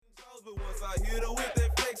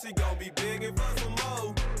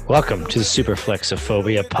Welcome to the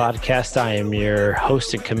Superflexophobia podcast. I am your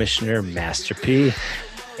host and commissioner, Master P.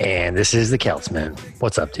 And this is the Celtsman.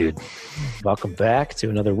 What's up, dude? Welcome back to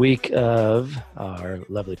another week of our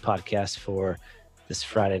lovely podcast for this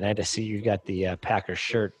Friday night. I see you got the Packers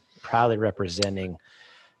shirt proudly representing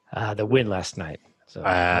the win last night. So,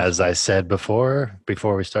 as I said before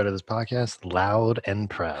we started this podcast, loud and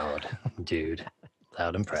proud, dude.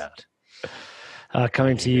 Loud and proud.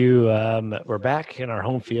 Coming to you, we're back in our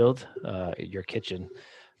home field, your kitchen.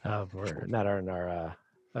 We're not in our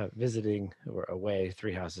visiting. We're away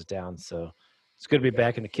 3 houses down. So it's good to be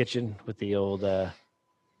back in the kitchen with the old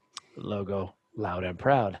logo, loud and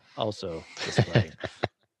proud, also displaying.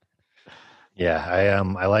 Yeah,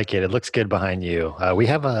 I like it. It looks good behind you. We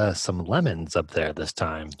have some lemons up there this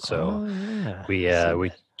time. So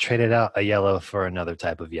we traded out a yellow for another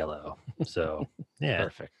type of yellow. So yeah.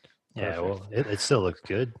 Perfect. Yeah, well, it still looks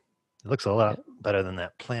good. It looks a lot better than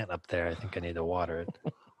that plant up there. I think I need to water it.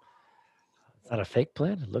 Is that a fake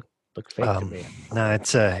plant? It looked fake to me. No,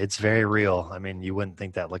 it's very real. I mean, you wouldn't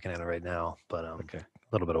think that looking at it right now, but a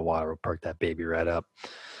little bit of water will perk that baby right up.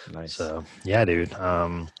 Nice. So yeah, dude.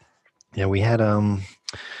 Yeah, we had a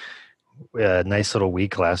nice little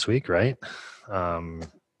week last week, right? And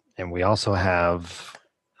we also have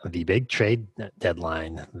the big trade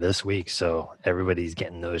deadline this week, so everybody's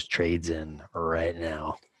getting those trades in right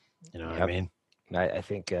now. You know what I mean? I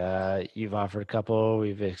think you've offered a couple.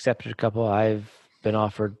 We've accepted a couple. I've been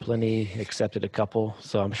offered plenty, accepted a couple.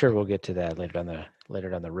 So I'm sure we'll get to that later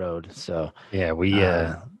down the road. So yeah, we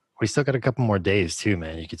still got a couple more days too,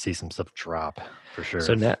 man. You could see some stuff drop for sure.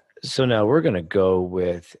 So now we're going to go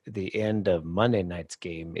with the end of Monday night's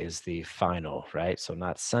game is the final, right? So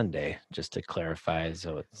not Sunday, just to clarify.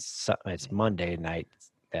 So it's Monday night.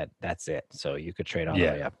 That's it. So you could trade all the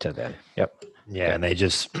way up to then. Yep. Yeah, and they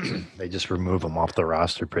just remove them off the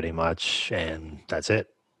roster pretty much, and that's it.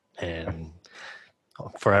 And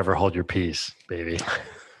forever hold your peace, baby.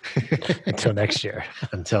 Until next year.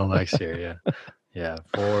 Until next year, yeah. Yeah,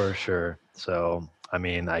 for sure. So I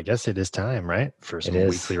mean, I guess it is time, right, for some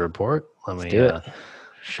weekly report. Let me do it.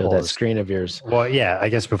 Show that screen of yours. Well, yeah, I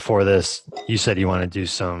guess before this, you said you want to do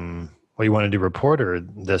you want to do report or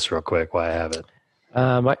this real quick while I have it?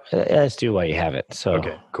 Let's do while you have it. So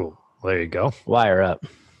okay, cool. Well, there you go. Wire up.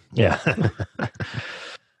 Yeah.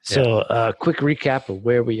 So quick recap of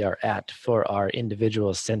where we are at for our individual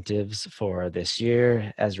incentives for this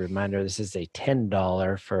year. As a reminder, this is a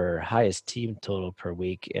 $10 for highest team total per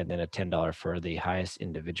week, and then a $10 for the highest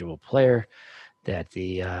individual player that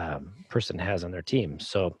the person has on their team.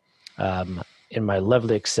 So in my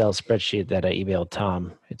lovely Excel spreadsheet that I emailed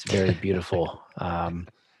Tom, it's very beautiful. You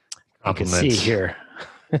can see here.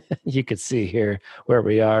 You could see here where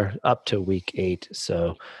we are up to week 8.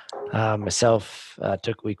 So myself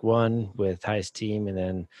took week 1 with highest team, and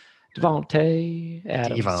then Devontae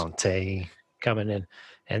Adams coming in.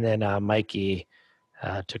 And then Mikey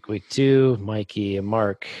took week 2, Mikey and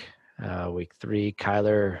Mark. Week 3,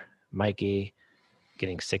 Kyler, Mikey.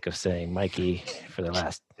 Getting sick of saying Mikey for the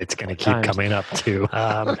last. It's going to keep coming up too.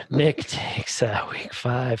 Nick takes week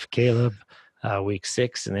 5, Caleb. Week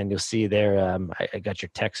 6, and then you'll see there I got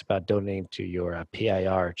your text about donating to your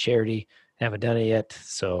PIR charity. Haven't done it yet,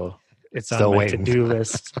 so it's still on my waiting. to-do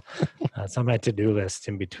list. It's on my to-do list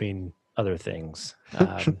in between other things.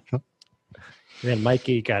 And then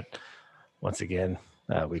Mikey got, once again,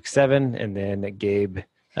 week 7, and then Gabe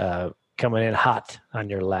coming in hot on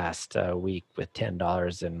your last week with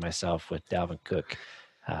 $10, and myself with Dalvin Cook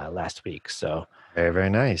last week. So very, very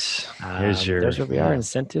nice. There's where we are,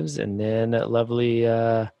 incentives, and then lovely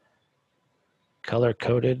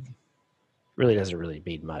color-coded. Really doesn't really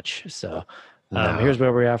mean much. So here's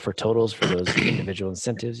where we are for totals for those individual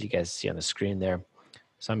incentives. You guys see on the screen there.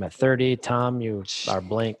 So I'm at 30. Tom, you are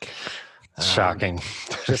blank. Shocking.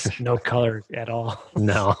 Just no color at all.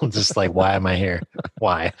 No, just like, why am I here?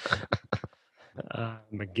 Why?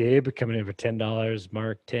 McGabe coming in for $10.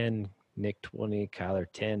 Mark, 10. Nick 20, Kyler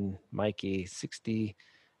 10, Mikey 60,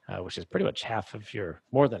 which is pretty much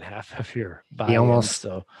more than half of your buy-in. He almost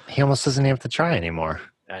doesn't have to try anymore.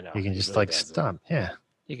 I know. You can just really stop. Yeah.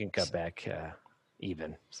 You can cut back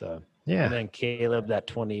even. So yeah. And then Caleb, that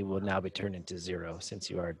 20 will now be turned into 0 since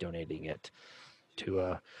you are donating it to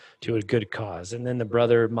a good cause. And then the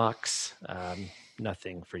brother Mox,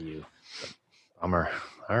 nothing for you. Bummer.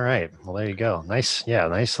 All right. Well, there you go. Nice. Yeah.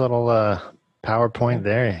 Nice little PowerPoint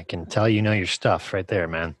there. I can tell you know your stuff right there,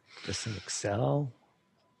 man. Just an Excel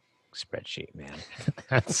spreadsheet, man.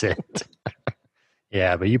 That's it.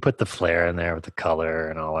 Yeah, but you put the flair in there with the color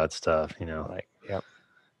and all that stuff, you know. Like, yep.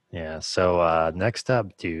 Yeah. So next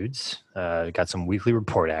up, dudes, got some weekly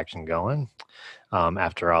report action going.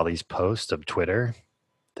 After all these posts of Twitter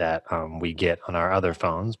that we get on our other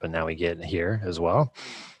phones, but now we get here as well.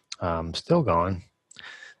 Still going.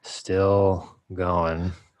 Still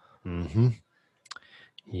going. Mm-hmm.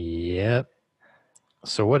 Yep.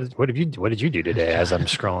 So what did you do today as I'm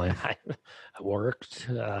scrolling? I worked.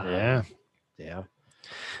 Yeah. Yeah.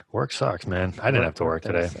 Work sucks, man. I didn't have to work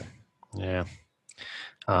today. Thursday. Yeah.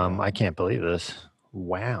 I can't believe this.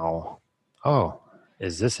 Wow. Oh,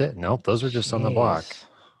 is this it? Nope. Those were just on the block. Jeez.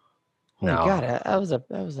 Oh my No. God,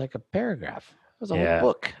 that was like a paragraph. That was a whole Yeah.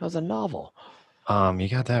 book. That was a novel. You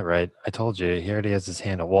got that right. I told you. He already has his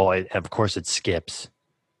handle. Well, of course it skips,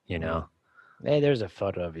 you know. Hey, there's a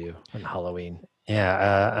photo of you on Halloween.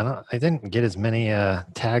 Yeah, I didn't get as many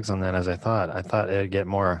tags on that as I thought. I thought it'd get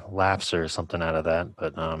more laughs or something out of that,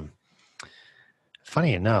 but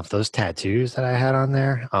funny enough, those tattoos that I had on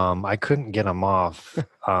there, I couldn't get them off,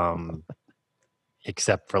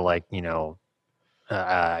 except for like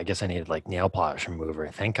I guess I needed like nail polish remover.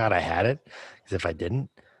 Thank God I had it, because if I didn't,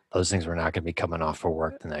 those things were not going to be coming off for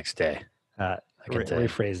work the next day. I can tell you.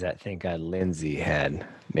 Rephrase that. Thank God Lindsay had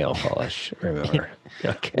nail polish remover.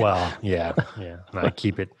 Okay. Well, yeah. And I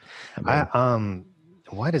keep it.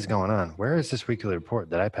 What is going on? Where is this weekly report?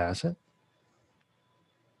 Did I pass it?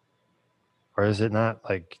 Or is it not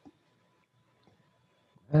like?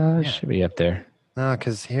 It should be up there. No,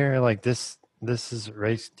 because here, like this is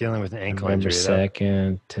race dealing with an ankle November injury.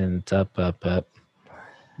 2nd, and it's up.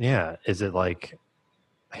 Yeah, is it like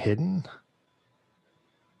hidden?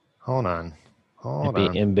 Hold on. It'd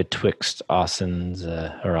be in betwixt Austin's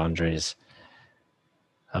or Andre's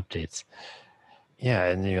updates. Yeah,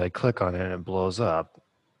 and you like click on it and it blows up.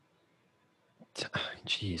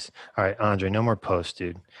 Jeez. All right, Andre, no more posts,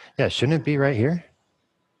 dude. Yeah, shouldn't it be right here?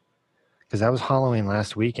 Because that was Halloween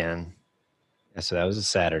last weekend. Yeah, so that was a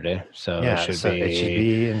Saturday. So yeah, it should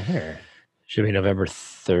be in here. Should be November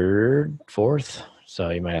 3rd, 4th. So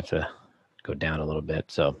you might have to go down a little bit.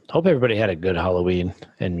 So hope everybody had a good Halloween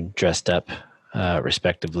and dressed up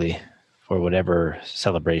respectively for whatever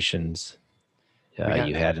celebrations you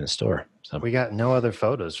had in store. So we got no other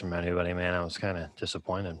photos from anybody, man. I was kind of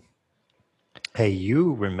disappointed. Hey,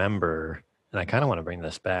 you remember, and I kind of want to bring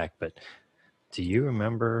this back, but do you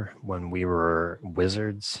remember when we were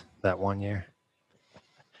Wizards that one year?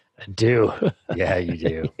 I do. Yeah, you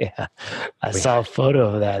do. Yeah. I saw a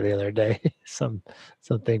photo of that the other day.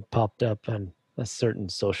 Something popped up on a certain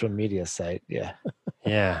social media site. Yeah.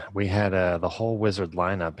 Yeah, we had the whole Wizard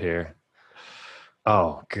lineup here.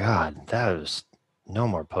 Oh God, that was no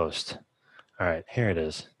more post. All right, here it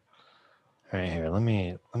is. Right here. Let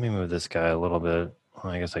me move this guy a little bit.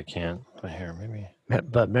 Well, I guess I can't. But here, maybe.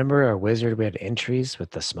 But remember our Wizard, we had entries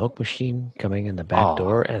with the smoke machine coming in the back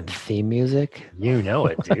door and theme music. You know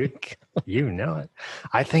it, dude. You know it.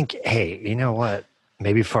 I think, hey, you know what?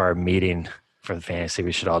 Maybe for our meeting for the fantasy,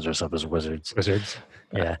 we should all dress up as wizards. Wizards.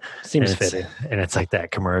 Yeah. Seems fitting. And it's like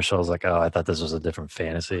that commercial. It's like, oh, I thought this was a different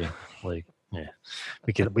fantasy. Like, yeah.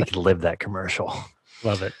 We could live that commercial.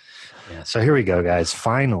 Love it. Yeah. So here we go, guys.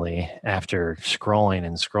 Finally, after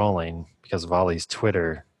scrolling because of all these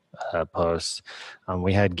Twitter posts,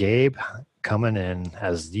 we had Gabe coming in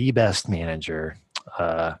as the best manager.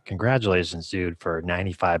 Congratulations, dude, for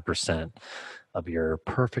 95% of your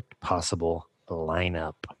perfect possible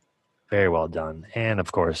lineup. Very well done. And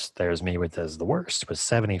of course, there's me with as the worst with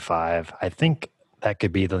 75. I think that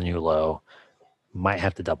could be the new low. Might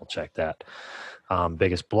have to double check that.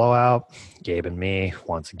 Biggest blowout, Gabe and me.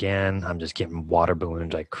 Once again, I'm just getting water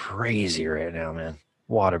balloons like crazy right now, man.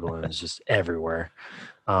 Water balloons just everywhere.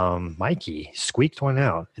 Mikey squeaked one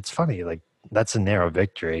out. It's funny, like that's a narrow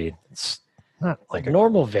victory. It's not like a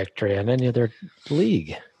normal victory in any other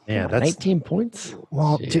league. Yeah, that's 19 points.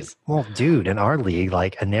 Well, dude, in our league,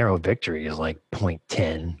 like a narrow victory is like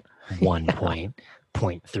 0.10, 1 point,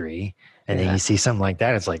 0.3. And then you see something like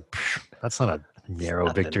that, it's like, that's not a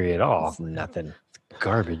narrow victory at all. It's nothing.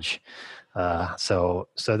 Garbage. So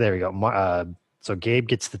there we go. So Gabe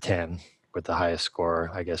gets the 10 with the highest score.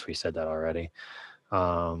 I guess we said that already.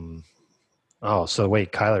 Oh, so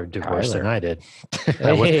wait, Kyler did worse than I did.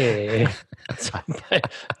 Hey,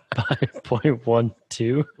 by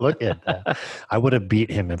 0.12. Look at that. I would have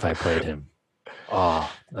beat him if I played him.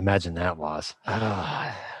 Oh, imagine that loss.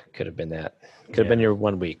 Could have been that. Could have been your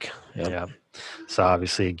 1 week. Yep. Yeah. So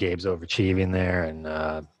obviously Gabe's overachieving there, and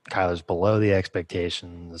Kyler's below the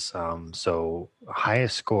expectations. So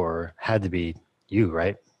highest score had to be you,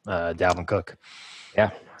 right? Dalvin Cook.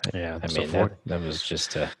 Yeah. Yeah. I mean, that was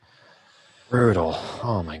just brutal.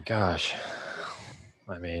 Oh my gosh.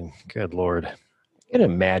 I mean, good Lord. I can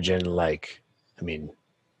imagine,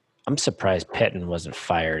 I'm surprised Pettin wasn't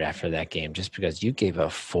fired after that game just because you gave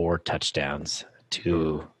up 4 touchdowns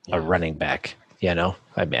to a running back, I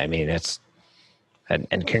mean, it's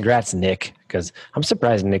and congrats, Nick, because I'm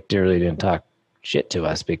surprised Nick really didn't talk shit to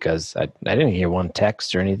us because I didn't hear one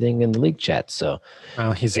text or anything in the league chat. So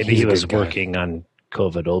maybe he was working on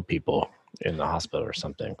COVID old people in the hospital or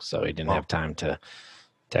something, so he didn't have time to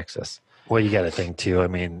text us. Well, you got to think too. I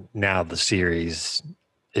mean, now the series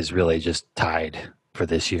is really just tied for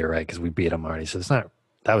this year, right? Because we beat them already, so it's not.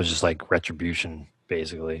 That was just like retribution,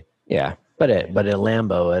 basically. Yeah, but at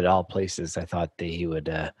Lambeau, at all places, I thought that he would,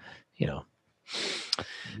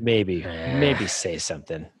 maybe say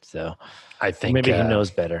something. So I think maybe he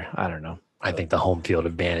knows better. I don't know. I think the home field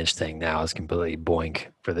advantage thing now is completely boink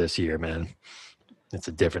for this year, man. It's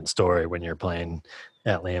a different story when you're playing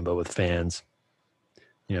at Lambeau with fans.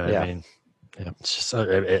 You know what I mean? Yeah. It's just,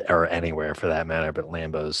 or anywhere for that matter, but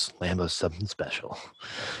Lambeau's something special,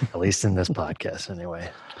 at least in this podcast anyway.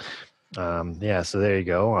 So there you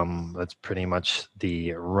go. That's pretty much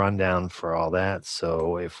the rundown for all that.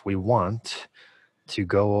 So if we want to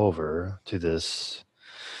go over to this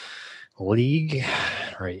league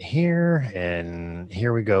right here, and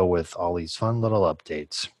here we go with all these fun little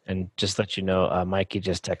updates. And just let you know, Mikey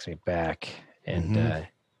just texted me back, and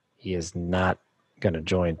he is not going to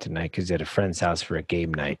join tonight because he's at a friend's house for a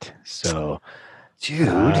game night. So,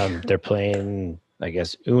 dude, they're playing, I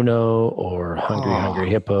guess, Uno or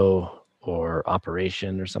Hungry Hippo or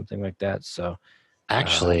Operation or something like that. So,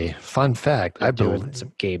 actually, fun fact, I believe it's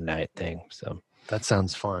a game night thing. So that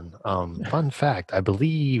sounds fun. Fun fact, I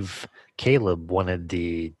believe Caleb wanted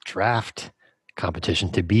the draft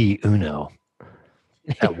competition to be Uno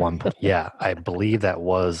at one point. Yeah, I believe that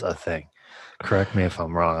was a thing. Correct me if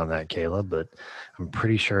I'm wrong on that, Caleb, but I'm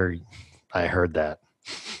pretty sure I heard that.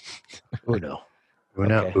 Uno.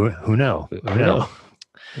 Okay. Uno.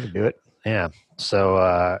 Do it. Yeah.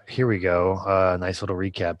 So here we go. Nice little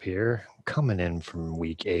recap here. Coming in from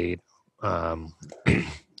week 8.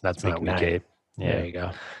 That's not week 8. Yeah. There you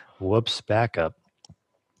go. Whoops. Back up.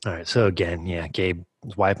 All right. So again, Gabe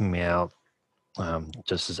was wiping me out.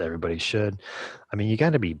 Just as everybody should. I mean, you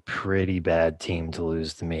got to be pretty bad team to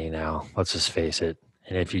lose to me now. Let's just face it.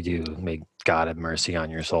 And if you do, may God have mercy on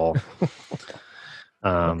your soul.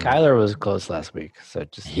 Kyler was close last week, so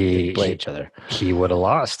just play each other. He would have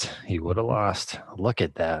lost. Look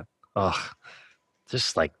at that. Ugh.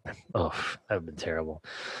 Just like, that would have been terrible.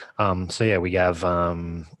 We have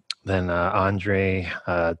then Andre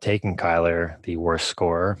taking Kyler, the worst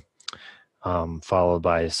scorer, followed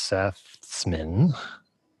by Seth Smith,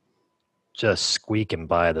 just squeaking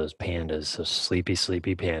by those pandas, those sleepy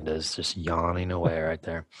pandas, just yawning away right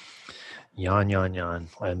there. Yawn.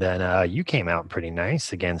 And then you came out pretty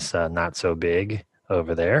nice against Not So Big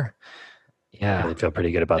over there. Yeah. I feel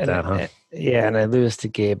pretty good about that, huh? Yeah, and I lose to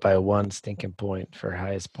Gabe by 1 stinking point for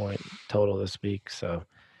highest point total this week. So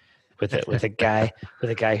with a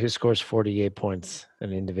guy who scores 48 points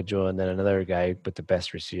an individual, and then another guy with the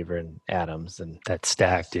best receiver in Adams, and that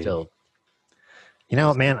stack, dude. You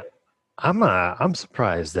know, man, I'm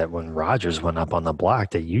surprised that when Rodgers went up on the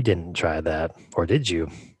block that you didn't try that, or did you?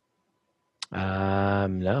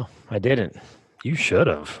 No, I didn't. You should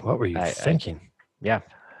have. What were you thinking? I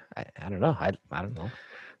don't know. I don't know.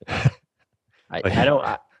 I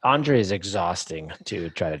don't. Andre is exhausting to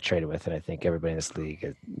try to trade with, and I think everybody in this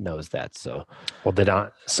league knows that. So,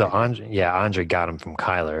 Andre got him from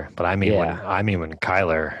Kyler, but I mean when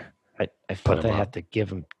Kyler, I felt I had to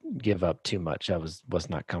give up too much. I was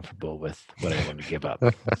not comfortable with what I wanted to give up.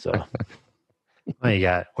 So, you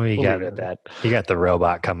got the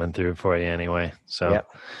robot coming through for you anyway. So, yep,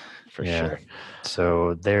 for sure.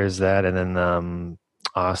 So there's that, and then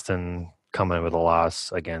Austin coming with a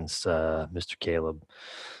loss against Mr. Caleb.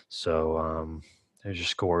 So there's your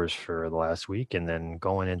scores for the last week, and then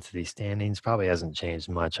going into these standings probably hasn't changed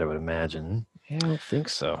much, I would imagine. Yeah, I don't think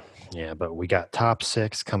so. Yeah, but we got top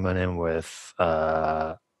 6 coming in with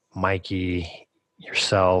Mikey,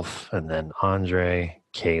 yourself, and then Andre,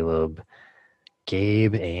 Caleb,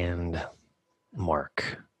 Gabe, and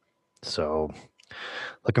Mark. So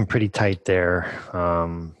looking pretty tight there.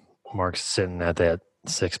 Mark's sitting at that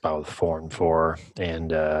 6th spot with 4-4,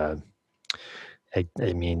 and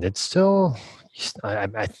I mean, it's still.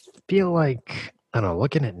 I feel like, I don't know.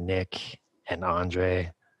 Looking at Nick and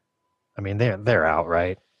Andre, I mean, they're out,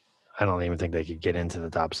 right? I don't even think they could get into the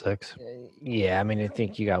top 6. Yeah, I mean, I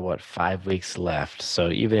think you got 5 weeks left. So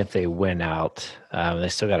even if they win out, they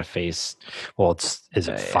still got to face. Well, is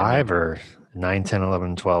it 5 or 9, 10,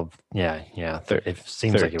 11, 12? Yeah. It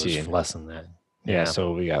seems 13. Like it was less than that. Yeah, Yeah.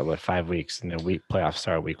 so we got what 5 weeks, and then week playoffs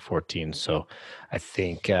start week 14. So I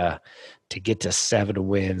think to get to 7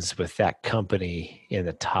 wins with that company in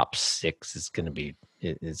the top six is going to be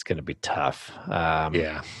it's going to be tough.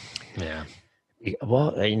 Yeah. Yeah.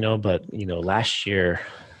 Well, but last year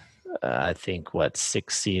I think what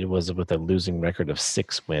 6 seed was with a losing record of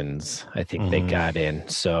 6 wins. I think they Hmm. got in.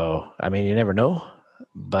 So I mean, you never know.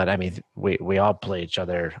 But I mean, we all play each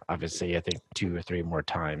other. Obviously, I think 2 or 3 more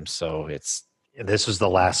times. So it's This was the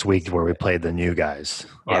last week where we played the new guys.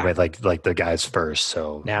 I yeah. mean, like the guys first.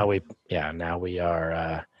 So, Now we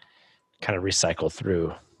are kind of recycled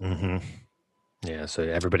through. hmm, yeah. So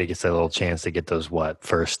everybody gets a little chance to get those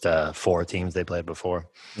first 4 teams they played before.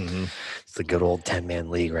 Hmm. It's the good old 10-man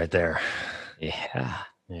league right there. Yeah.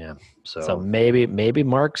 Yeah. So So maybe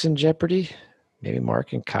Mark's in jeopardy. Maybe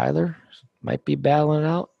Mark and Kyler might be battling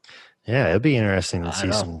out. yeah, it'd be interesting to I don't see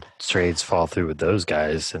know. some trades fall through with those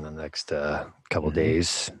guys in the next couple Hmm.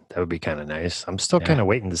 days. That would be kind of nice. I'm still kind Yeah. of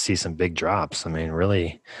waiting to see some big drops. I mean,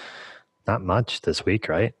 really, not much this week,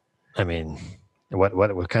 right? I mean,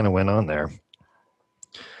 what kind of went on there?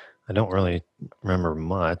 I don't really remember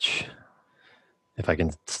much. If I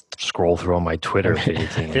can scroll through on my I Twitter mean,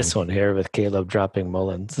 feed, team. this one here with Caleb dropping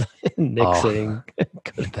Mullins, Nick Oh, saying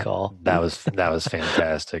good call. that was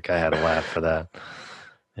fantastic. I had a laugh for that.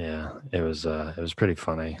 Yeah, it was pretty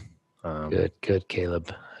funny. Good,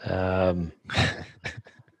 Caleb. I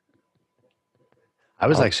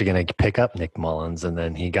was I'll, actually going to pick up Nick Mullins, and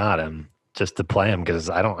then he got him just to play him because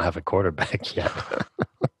I don't have a quarterback yet.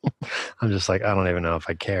 I'm just like, I don't even know if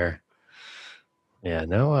I care. Yeah,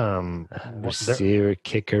 no. receiver,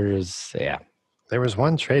 kickers. Yeah. There was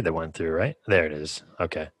one trade that went through, right? There it is.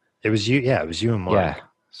 Okay, it was you. Yeah, it was you and Mark. Yeah.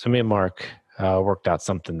 So me and Mark worked out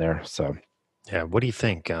something there. So Yeah. What do you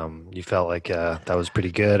think? You felt like that was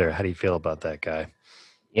pretty good, or how do you feel about that guy?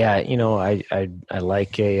 yeah, I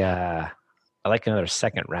like I like another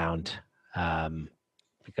second round, um,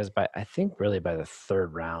 because I think really by the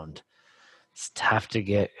third round, it's tough to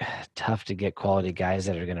get quality guys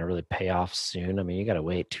that are going to really pay off soon. I mean, you got to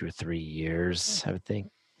wait 2 or 3 years, I would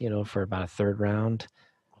think, for about a third round.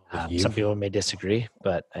 With you? Some people may disagree,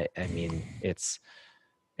 but I mean, it's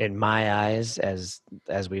in my eyes, as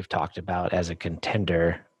we've talked about, as a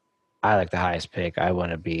contender, I like the highest pick. I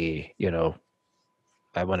want to be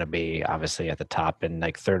obviously at the top, and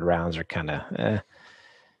like third rounds are kind of,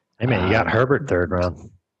 Hey man, you got um, Herbert third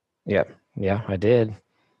round. yeah, yeah, I did.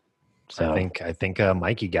 So I think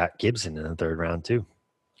Mikey got Gibson in the third round too.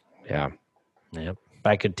 yeah, Yep.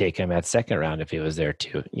 I could take him at second round if he was there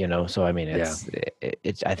too. So I mean, Yeah.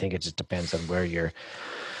 it's. I think it just depends on what your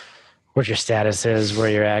status is, where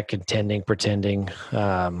you're at, contending, pretending.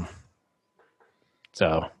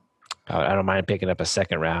 So I don't mind picking up a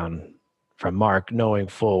second round from Mark, knowing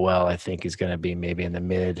full well I think he's going to be maybe in the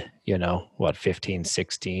mid, 15,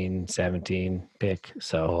 16, 17 pick.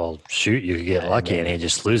 So Well, shoot, you could get lucky I and mean, he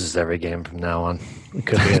just loses every game from now on. it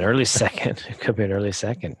could be an early second. It could be an early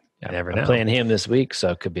second. You never I'm know. playing him this week, so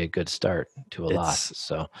it could be a good start to a loss. It's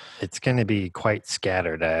So it's going to be quite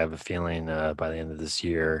scattered. I have a feeling by the end of this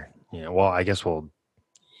year. Well, I guess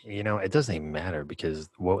it doesn't even matter because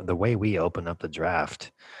the way we open up the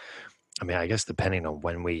draft. I mean, I guess depending on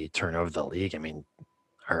when we turn over the league, I mean,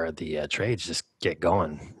 or the trades just get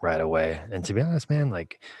going right away. And to be honest, man,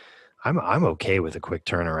 like I'm okay with a quick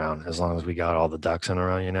turnaround as long as we got all the ducks in a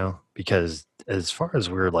row, because as far as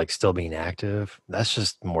we're like still being active, that's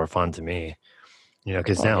just more fun to me,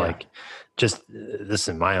 because oh now yeah, like just this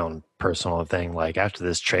is my own personal thing. Like after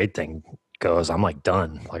this trade thing goes, I'm like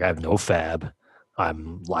done. Like I have no fab. I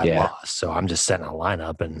yeah. lost. So I'm just setting a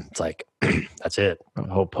lineup and it's like, that's it.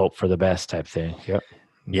 Hope for the best type thing. Yep.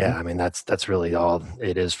 Yeah. Mhm. I mean, that's really all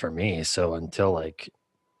it is for me. So until like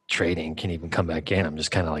trading can even come back in. I'm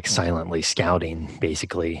just kind of like silently scouting,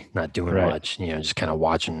 basically, not doing Right. much, just kind of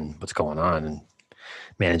watching what's going on and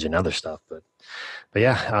managing other stuff. But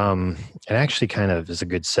yeah, it actually kind of is a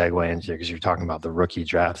good segue into because you're talking about the rookie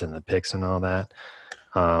draft and the picks and all that.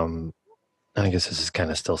 Um, I guess this is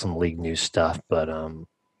kind of still some league news stuff, but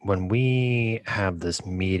when we have this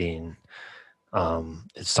meeting,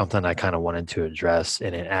 it's something I kind of wanted to address,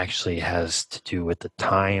 and it actually has to do with the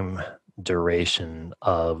time duration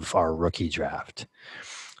of our rookie draft.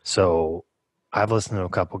 So I've listened to a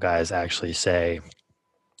couple guys actually say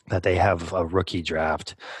that they have a rookie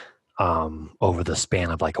draft over the span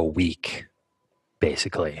of like a week,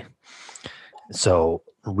 basically. So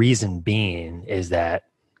reason being is that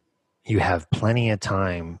you have plenty of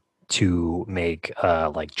time to make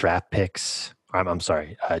like draft picks. I'm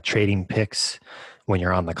sorry, trading picks when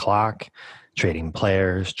you're on the clock. trading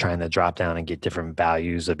players, trying to drop down and get different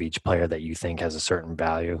values of each player that you think has a certain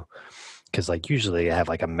value. Because like usually I have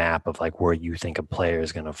like a map of like where you think a player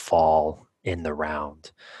is going to fall in the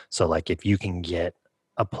round. So like if you can get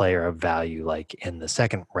a player of value like in the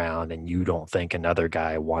second round and you don't think another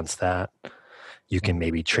guy wants that, you can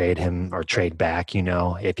maybe trade him or trade back,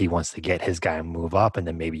 if he wants to get his guy and move up, and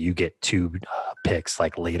then maybe you get two picks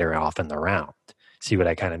like later off in the round. See what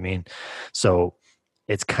I kind of mean? So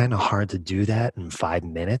it's kind of hard to do that in 5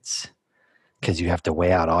 minutes because you have to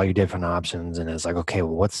weigh out all your different options. And it's like, okay,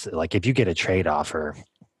 well, what's like if you get a trade offer,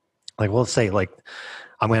 like we'll say like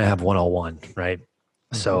I'm going to have 101, right?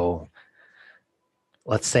 Mm-hmm. So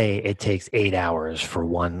let's say it takes 8 hours for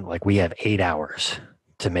one, like we have 8 hours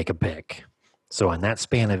to make a pick. So in that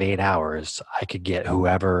span of 8 hours, I could get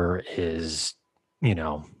whoever is,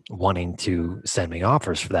 wanting to send me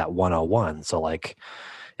offers for that 101. So like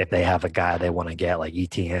if they have a guy they want to get like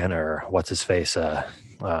ETN or what's his face,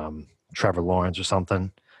 Trevor Lawrence or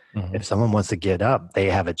something, if someone wants to get up, they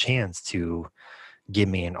have a chance to give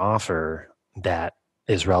me an offer that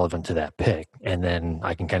is relevant to that pick. And then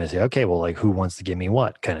I can kind of say, okay, well, like who wants to give me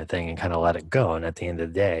what kind of thing and kind of let it go. And at the end of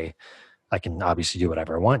the day, I can obviously do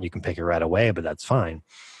whatever I want. You can pick it right away, but that's fine.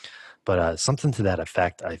 But something to that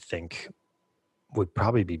effect, I think would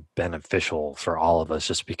probably be beneficial for all of us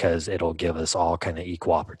just because it'll give us all kind of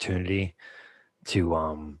equal opportunity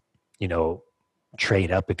to,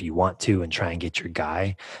 trade up if you want to and try and get your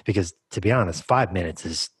guy. Because to be honest, 5 minutes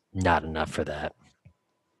is not enough for that,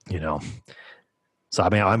 So I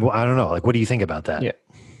mean, I don't know. Like, what do you think about that? Yeah.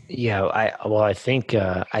 I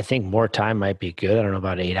think more time might be good. I don't know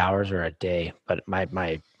about 8 hours or a day, but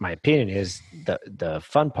my opinion is the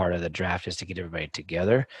fun part of the draft is to get everybody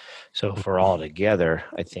together. So if we're all together,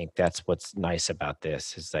 I think that's what's nice about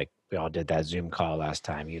this. Is like we all did that Zoom call last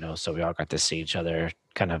time, so we all got to see each other,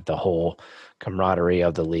 kind of the whole camaraderie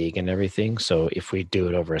of the league and everything. So if we do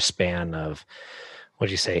it over a span of, what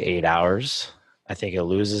do you say, 8 hours? I think it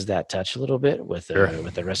loses that touch a little bit with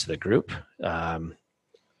the rest of the group.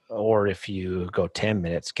 Or if you go 10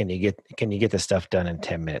 minutes, can you get the stuff done in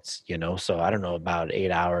 10 minutes? So I don't know about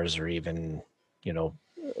 8 hours or even,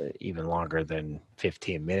 even longer than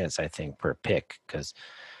 15 minutes, I think, per pick. Cause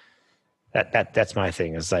that's my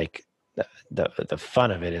thing is like the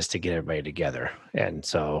fun of it is to get everybody together. And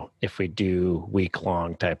so if we do week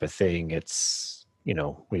long type of thing, it's,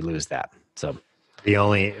 we lose that. So the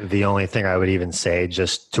only thing I would even say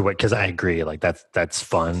just to what, because I agree, like that's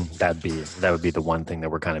fun. That would be the one thing that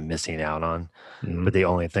we're kind of missing out on. Mm-hmm. But the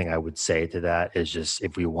only thing I would say to that is just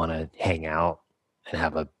if we want to hang out and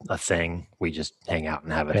have a thing, we just hang out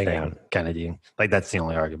and have a thing kind of deal. Like that's the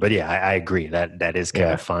only argument. But yeah, I agree that is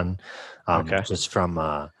kind of fun. Okay. Just from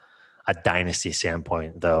a dynasty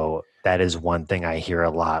standpoint, though, that is one thing I hear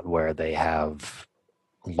a lot where they have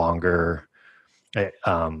longer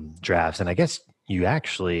drafts, and I guess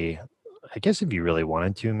if you really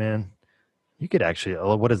wanted to, man, you could actually,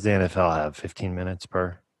 what does the NFL have? 15 minutes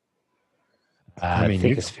per? I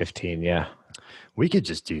think it's 15. Yeah. We could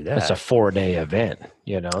just do that. It's a 4-day event,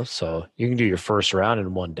 so you can do your first round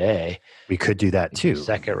in one day. We could do that too.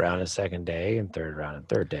 Second round a second day and third round and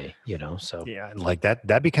third day, so. Yeah. Like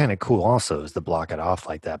that'd be kind of cool also is to block it off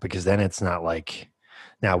like that, because then it's not like,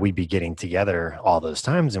 now we'd be getting together all those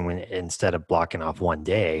times, and when instead of blocking off one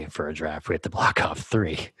day for a draft, we have to block off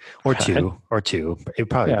 3 or 2 or 2. It'd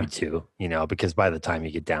probably be 2, because by the time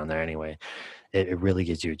you get down there anyway, it really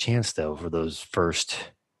gives you a chance though for those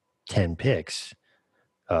first 10 picks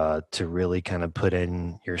to really kind of put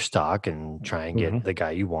in your stock and try and get the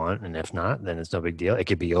guy you want. And if not, then it's no big deal. It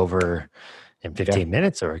could be over in 15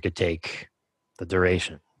 minutes, or it could take the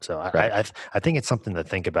duration. So I think it's something to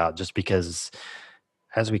think about, just because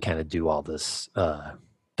as we kind of do all this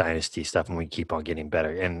dynasty stuff and we keep on getting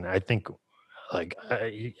better. And I think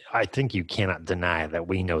I think you cannot deny that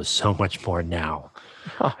we know so much more now.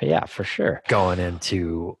 Oh yeah, for sure. Going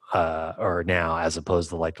into or now as opposed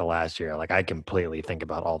to like the last year. Like I completely think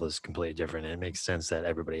about all this completely different, and it makes sense that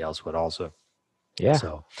everybody else would also. Yeah.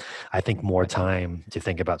 So I think more time to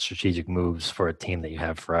think about strategic moves for a team that you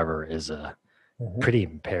have forever is pretty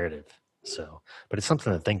imperative. So, but it's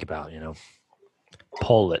something to think about,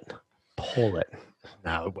 Pull it.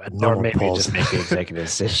 No, or maybe just make the executive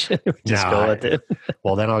decision. Just go with it.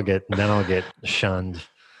 Well, then I'll get shunned.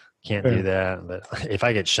 Can't do that. But if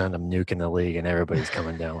I get shunned, I'm nuking the league, and everybody's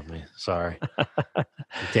coming down with me. Sorry.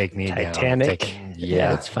 Take me Titanic. Down.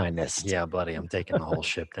 Yeah, it's finest. Yeah, buddy, I'm taking the whole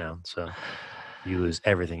ship down. So you lose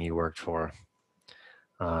everything you worked for.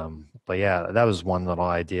 But yeah, that was one little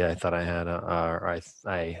idea I thought I had, or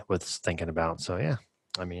I was thinking about. So yeah,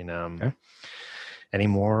 I mean, Any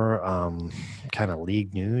more kind of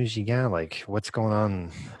league news you got? Like what's going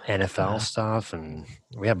on NFL stuff? And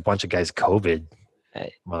we have a bunch of guys COVID Uh,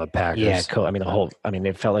 on the Packers. Yeah, I mean,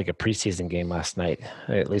 it felt like a preseason game last night,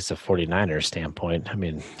 at least a 49ers standpoint. I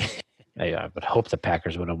mean, I would hope the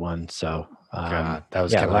Packers would have won. So, God, that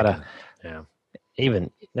was yeah, kind a lot of of, yeah. even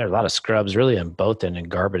there are a lot of scrubs really on both end in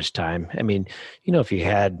garbage time. I mean, if you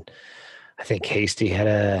had, I think Hasty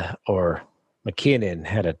or McKinnon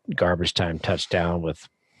had a garbage time touchdown with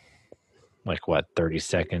 30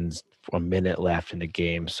 seconds, a minute left in the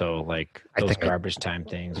game. So those garbage time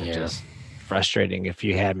things are just frustrating. If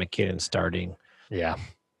you had McKinnon starting,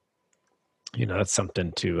 that's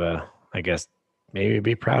something to, I guess, maybe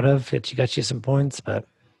be proud of. That you got you some points, but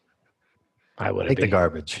I would take the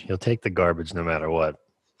garbage. You'll take the garbage no matter what.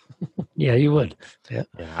 Yeah, you would. Yeah.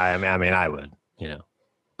 I mean, I would.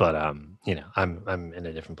 But I'm in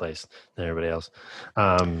a different place than everybody else.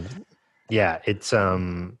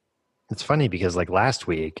 It's funny because like last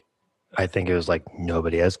week, I think it was like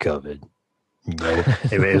nobody has COVID. No,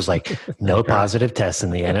 it was like no positive tests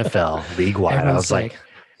in the NFL league wide. I was like,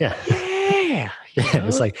 yeah. It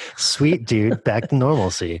was like, sweet dude, back to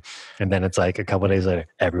normalcy. And then it's like a couple of days later,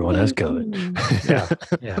 everyone has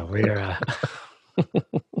COVID. Yeah, we are.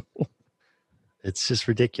 It's just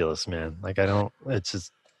ridiculous, man. It's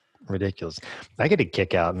just ridiculous. I get a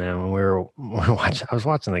kick out, man, when we were watching. I was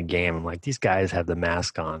watching the game. I'm like, these guys have the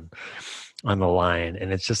mask on the line,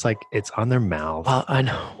 and it's just like it's on their mouth. I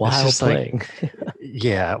know. While playing,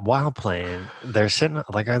 while playing, they're sitting.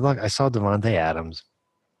 Like I saw Devontae Adams.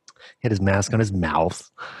 He had his mask on his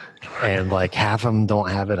mouth, and like half of them don't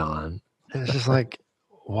have it on. And it's just like,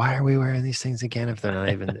 why are we wearing these things again if they're not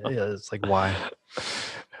even? It's like, why?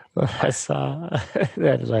 I saw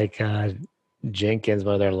that Jenkins,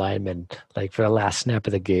 one of their linemen, for the last snap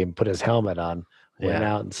of the game, put his helmet on, went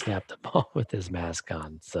out and snapped the ball with his mask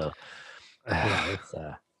on. So it's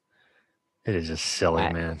it is just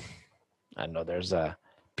silly, man. I know there's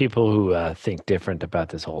people who think different about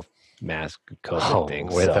this whole mask COVID thing.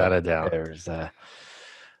 Without a doubt. There's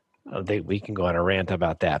we can go on a rant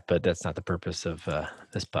about that, but that's not the purpose of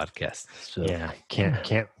this podcast. So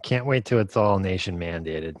can't wait till it's all nation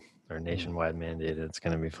mandated or nationwide mandated. It's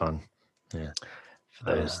going to be fun. Yeah,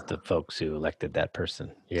 for the folks who elected that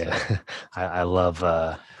person. Yeah, so.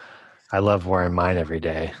 I love wearing mine every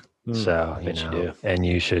day. So you do, and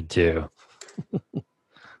you should too.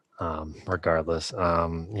 Regardless,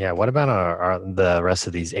 what about the rest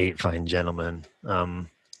of these 8 fine gentlemen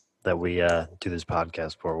that we do this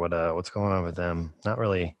podcast for? What's going on with them? Not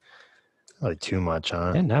really too much,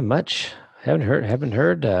 huh? Yeah, not much. Haven't heard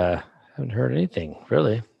anything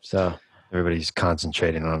really. So everybody's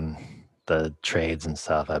concentrating on the trades and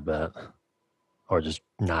stuff, I bet, or just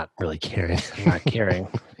not really caring. Not caring.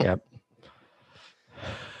 Yep.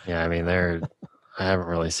 Yeah, I mean, I haven't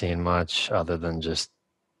really seen much other than just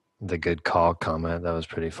the good call comment. That was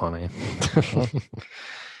pretty funny.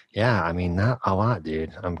 Yeah, I mean, not a lot,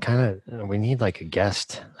 dude. We need like a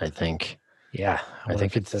guest, I think. Yeah, I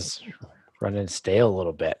think it's just running stale a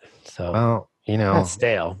little bit. So, well, not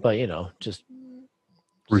stale, but just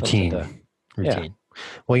routine. Yeah.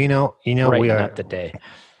 Well, right, we are not the day.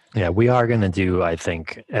 Yeah, we are going to do, I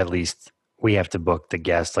think, at least we have to book the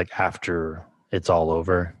guest like after it's all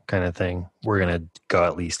over kind of thing. We're going to go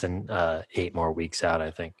at least in 8 more weeks out, I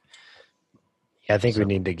think. Yeah, I think we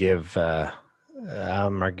need to give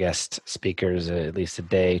our guest speakers at least a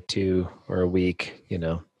day, 2 or a week,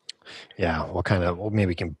 Yeah, maybe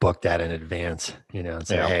we can book that in advance, and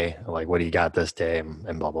say, hey, like, what do you got this day,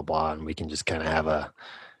 and blah, blah, blah. And we can just kind of have a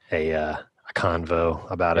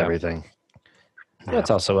convo about everything. Well, it's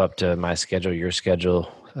also up to my schedule, your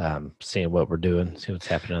schedule, seeing what we're doing, see what's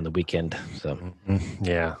happening on the weekend. So,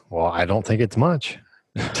 yeah. Well, I don't think it's much.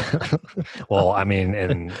 Well, I mean,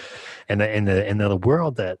 in the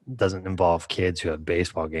world that doesn't involve kids who have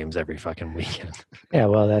baseball games every fucking weekend. Yeah,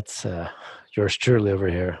 well, that's yours truly over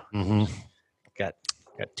here. Mm-hmm. Got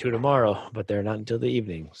 2 tomorrow, but they're not until the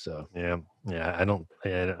evening. So yeah. I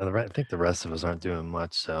think the rest of us aren't doing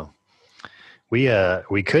much. So we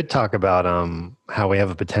could talk about how we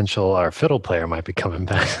have a potential our fiddle player might be coming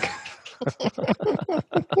back.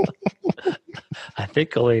 I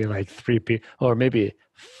think only like 3 people, or maybe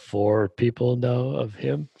 4 people know of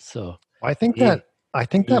him. So I think that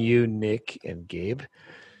you, Nick, and Gabe.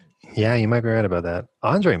 Yeah, you might be right about that.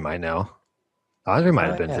 Andre might know. Andre might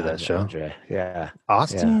have been to that show. Andre, yeah.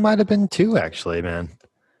 Austin might have been too, actually, man.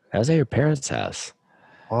 I was at your parents' house.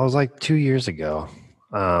 Well, it was like 2 years ago.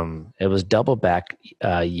 It was double back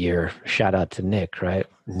year. Shout out to Nick, right?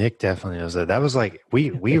 Nick definitely was there. That was like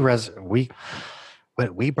we brought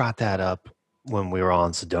that up when we were all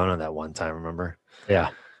in Sedona that one time, remember? Yeah.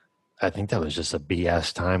 I think that was just a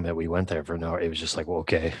BS time that we went there for no. It was just like, well,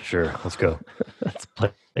 okay, sure, let's go. Let's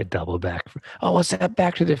play a double back. Oh, what's that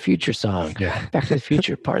Back to the Future song? Yeah, Back to the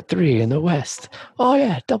Future Part 3 in the West. Oh,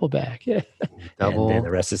 yeah, double back. Yeah. double. And then the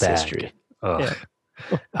rest is back. history. Ugh.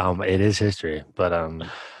 It is history, but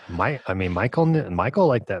Michael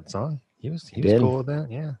liked that song. He was cool with that.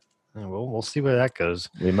 Yeah, and we'll see where that goes.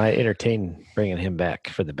 We might entertain bringing him back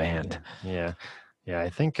for the band. Yeah. I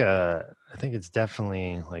think it's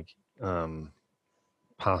definitely like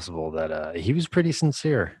possible that he was pretty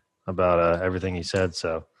sincere about everything he said.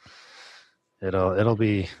 So it'll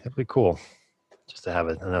be cool just to have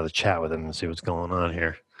another chat with him and see what's going on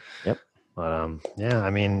here. Yep. But yeah, I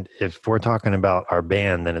mean, if we're talking about our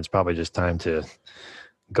band, then it's probably just time to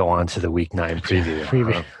go on to the week 9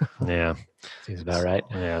 preview. Yeah, seems about right.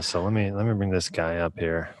 Yeah, so let me bring this guy up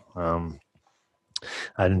here. I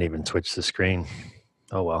didn't even switch the screen.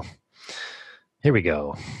 Oh well. Here we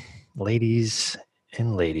go, ladies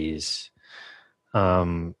and ladies.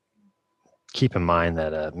 Keep in mind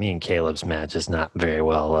that me and Caleb's match is not very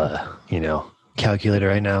well, calculated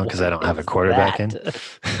right now because I don't have a quarterback in.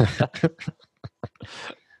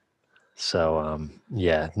 So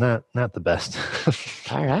yeah, not the best.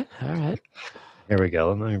 All right. Here we go.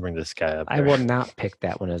 Let me bring this guy up. I will not pick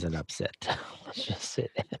that one as an upset. Let's just say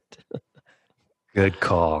that. Good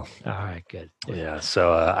call. All right, good. Yeah,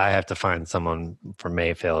 so I have to find someone for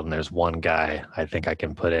Mayfield, and there's one guy I think I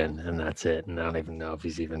can put in, and that's it. And I don't even know if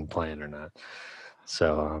he's even playing or not.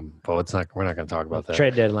 So, but we're not going to talk about that.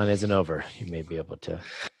 Trade deadline isn't over. You may be able to.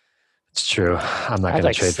 It's true. I'm not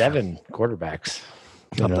going to trade 7 quarterbacks.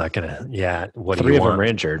 I'm not going to. Yeah, what 3 do you of want? them are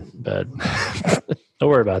injured, but don't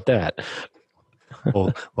worry about that.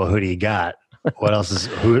 Well, who do you got? What else is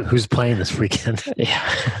who's playing this weekend? Yeah.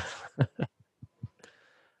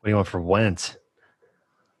 What do you want for Wentz?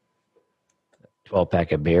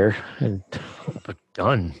 12-pack of beer. And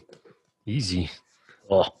done. Easy.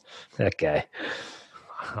 Oh, that guy.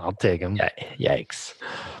 I'll take him. Yikes.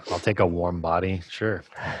 I'll take a warm body. Sure.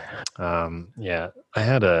 Yeah. I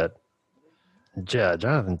had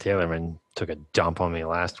Jonathan Taylorman took a dump on me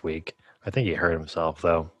last week. I think he hurt himself,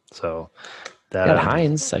 though. So that got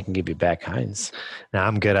Hines. I can give you back Hines. Now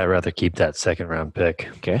I'm good. I'd rather keep that 2nd-round pick.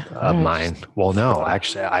 Okay. Mine. Well, no,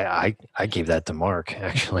 actually, I gave that to Mark.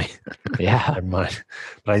 Actually, yeah, mine.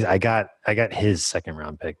 But I got his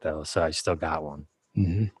 2nd-round pick though, so I still got one.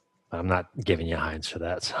 Mm-hmm. But I'm not giving you Hines for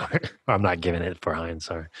that. Sorry, I'm not giving it for Hines.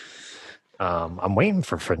 Sorry. I'm waiting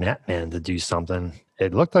for Fournette, man, to do something.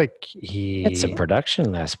 It looked like he had some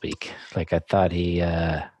production last week. Like I thought he.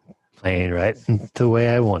 Playing right the way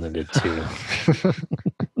I wanted it to.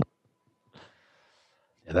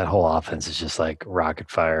 Yeah, that whole offense is just like rocket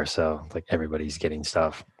fire. So like everybody's getting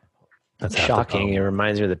stuff. That's shocking. It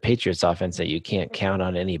reminds me of the Patriots offense that you can't count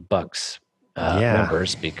on any Bucks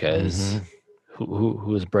members because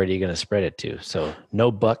who is Brady going to spread it to? So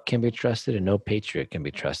no Buck can be trusted and no Patriot can be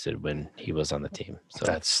trusted when he was on the team. So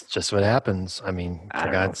that's just what happens. I mean,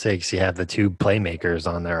 for God's sakes, you have the 2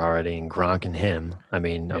 playmakers on there already, and Gronk and him. I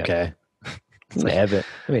mean, okay.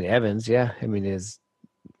 Evans, yeah. I mean,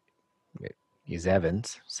 he's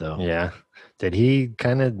Evans. So yeah. Did he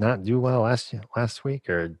kind of not do well last week,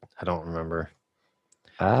 or I don't remember?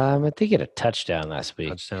 I think he had a touchdown last week.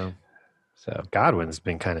 Touchdown. So Godwin's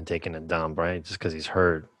been kind of taking a dump, right? Just because he's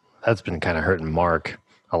hurt. That's been kind of hurting Mark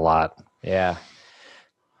a lot. Yeah.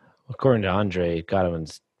 According to Andre,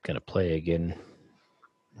 Godwin's going to play again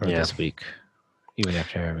this week, even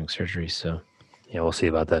after having surgery. So yeah, we'll see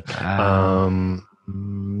about that. Yeah,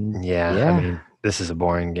 I mean, this is a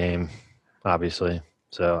boring game, obviously.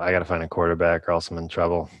 So I got to find a quarterback, or else I'm in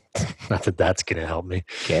trouble. Not that that's going to help me.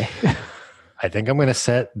 Okay. I think I'm going to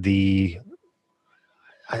set the.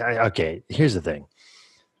 Okay, here's the thing.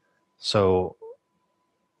 So,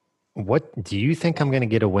 what do you think I'm going to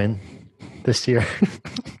get a win this year?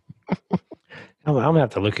 I'm going to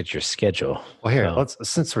have to look at your schedule. Well, here,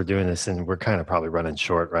 since we're doing this and we're kind of probably running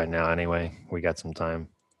short right now anyway, we got some time.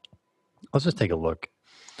 Let's just take a look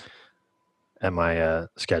at my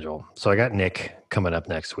schedule. So I got Nick coming up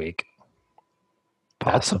next week.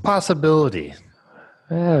 That's a possibility.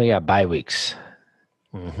 Well, we got bye weeks.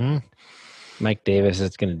 Mm-hmm. Mike Davis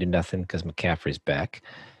is going to do nothing because McCaffrey's back.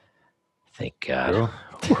 Thank God.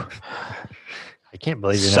 I can't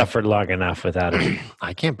believe you suffered long enough without him.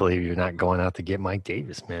 I can't believe you're not going out to get Mike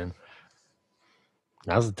Davis, man.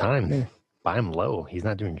 Now's the time. Yeah. Buy him low. He's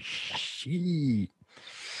not doing shit.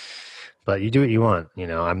 But you do what you want. You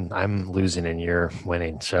know, I'm losing and you're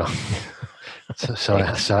winning. So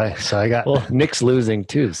I got. Well, Nick's losing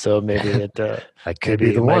too. So maybe it. I could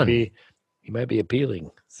be the one. He might be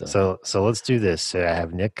appealing. So let's do this. So I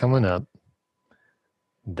have Nick coming up,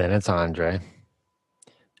 then it's Andre,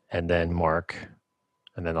 and then Mark,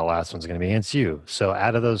 and then the last one's going to be against you. So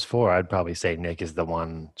out of those four, I'd probably say Nick is the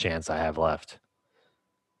one chance I have left.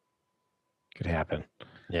 could happen.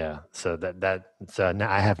 Yeah. So so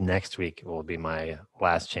now I have next week will be my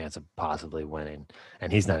last chance of possibly winning,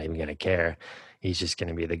 and he's not even going to care. He's just going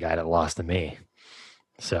to be the guy that lost to me.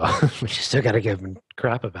 So We still got to give him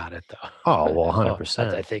crap about it, though. oh well, I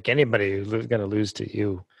 100%. think anybody who's going to lose to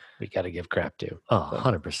you, we got to give crap to. Oh,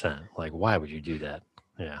 100%. Like, why would you do that?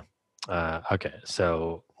 Yeah. Okay.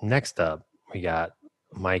 So next up, we got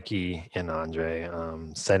Mikey and Andre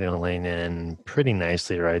settling in pretty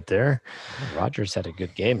nicely right there. Rogers had a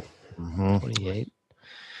good game. Mm-hmm. 28.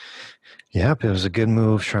 Yep, it was a good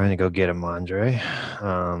move trying to go get him, Andre.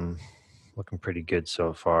 Looking pretty good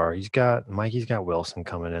so far. Mikey's got Wilson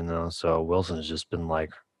coming in though, so Wilson's just been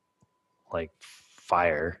like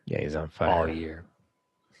fire. Yeah, he's on fire all year.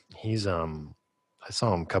 He's I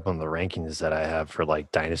saw him couple in the rankings that I have for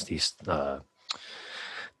like dynasty startups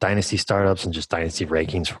and just dynasty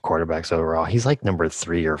rankings for quarterbacks overall. He's like number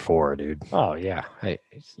 3 or 4, dude. Oh yeah,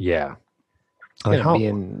 Yeah. He's gonna be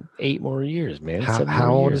in 8 more years, man.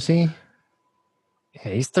 How old is he?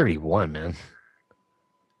 Yeah, he's 31, man.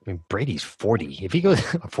 I mean, Brady's 40. If he goes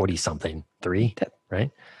 40 something, 3, right?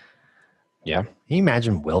 Yeah. Can you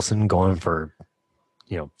imagine Wilson going for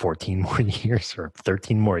 14 more years or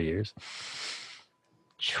 13 more years?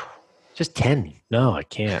 Just 10. No, I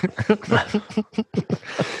can't.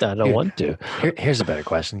 I don't want to. Here's a better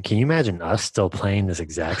question. Can you imagine us still playing this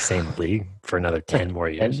exact same league for another 10 more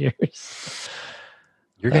years? 10 years.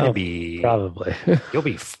 You're going to be probably. You'll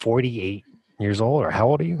be 48 years old, or how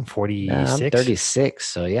old are you? 46? I'm 36.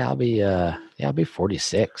 So yeah, I'll be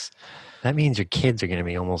 46. That means your kids are going to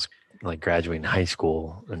be almost like graduating high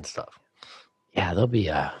school and stuff. Yeah, they'll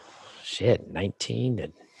be 19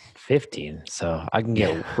 and 15. So I can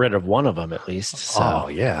get rid of one of them at least. So oh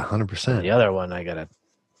yeah, 100%. the other one I gotta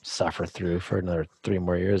suffer through for another 3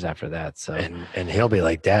 more years after that. So and he'll be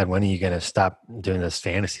like, Dad, when are you going to stop doing this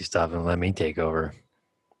fantasy stuff and let me take over?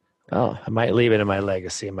 Oh, I might leave it in my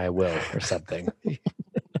legacy, in my will or something.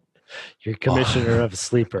 You're commissioner of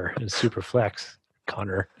Sleeper and Superflex,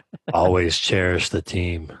 Connor. Always cherish the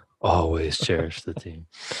team. Always cherish the team.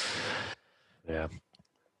 Yeah.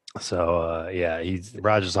 So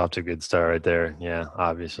Rogers off to a good start right there. Yeah,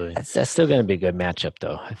 obviously. That's still going to be a good matchup,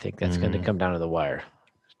 though. I think that's going to come down to the wire.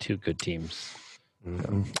 2 good teams.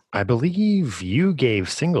 Mm-hmm. I believe you gave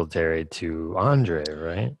Singletary to Andre,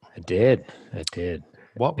 right? I did.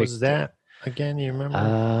 What was that again? You remember?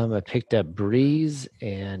 I picked up Breeze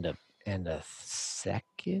and a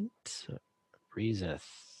second, Breeze and a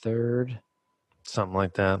third, something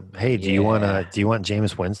like that. Hey, do you want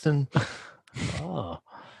Jameis Winston? Oh,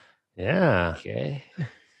 yeah. Okay.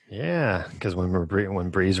 Yeah, because when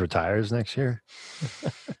Breeze retires next year.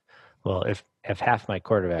 Well, if half my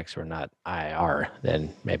quarterbacks were not IR,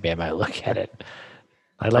 then maybe I might look at it.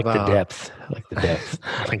 I like the depth.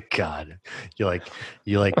 Oh my God, you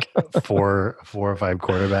like 4 or 5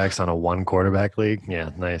 quarterbacks on a 1 quarterback league?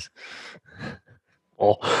 Yeah, nice.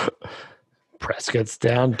 Well, Prescott's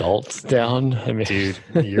down, Dalt's down. I mean, dude,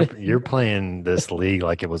 you're playing this league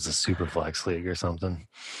like it was a super flex league or something.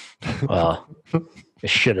 Well, it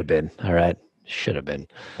should have been. All right, should have been.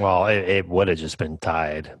 Well, it would have just been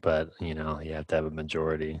tied, but you have to have a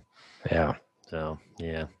majority. Yeah. So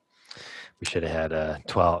yeah. We should have had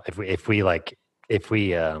 12. If we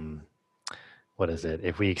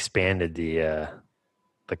expanded the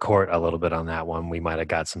court a little bit on that one, we might have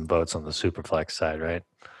got some votes on the Superflex side, right?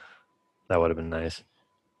 That would have been nice.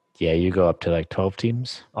 Yeah, you go up to like 12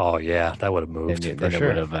 teams. Oh yeah, that would have moved for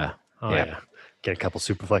sure. It would have. Yeah, get a couple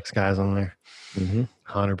Superflex guys on there.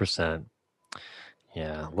 100%.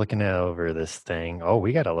 Yeah, looking over this thing. Oh,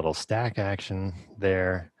 we got a little stack action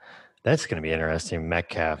there. That's going to be interesting.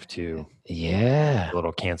 Metcalf too. Yeah. A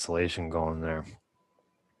little cancellation going there.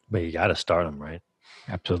 But you got to start him, right?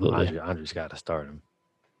 Absolutely. Andre's got to start him.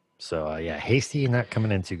 So, Hasty not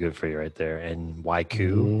coming in too good for you right there. And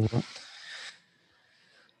YQ.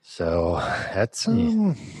 So, that's,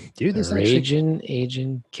 dude, this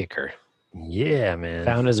aging kicker. Yeah, man.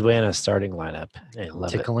 Found his way in a starting lineup. And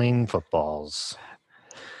tickling footballs.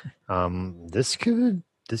 This could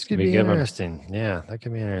be interesting. Yeah, that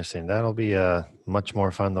could be interesting. That'll be much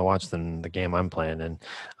more fun to watch than the game I'm playing. And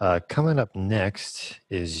coming up next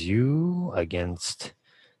is you against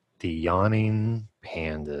the Yawning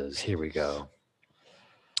Pandas. Here we go.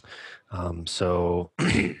 So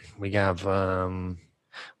we have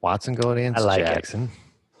Watson going against Jackson.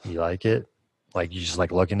 You like it? Like you just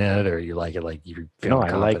like looking at it, or you like it like you're No, feeling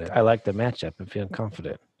confident? I like the matchup. I'm feeling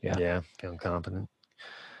confident. Yeah. Yeah, feeling confident.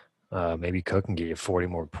 Maybe Cook can get you 40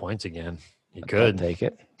 more points again. He I'll could take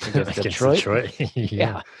it against against Detroit. Detroit.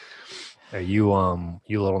 Yeah. Are you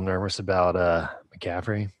you a little nervous about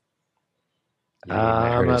McCaffrey? You think he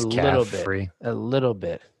might hurt his calf free? A little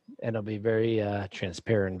bit, and I'll be very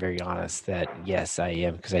transparent, and very honest that yes, I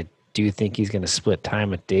am, because I do think he's going to split time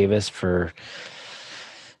with Davis for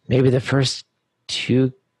maybe the first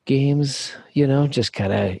 2 games. Just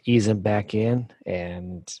kind of ease him back in,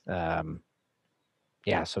 and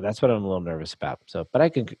yeah, so that's what I'm a little nervous about. So, but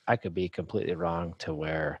I could be completely wrong to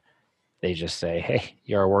where they just say, "Hey,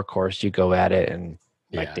 you're a workhorse. You go at it," and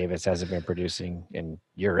Mike Davis hasn't been producing, and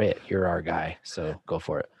you're it. You're our guy. So go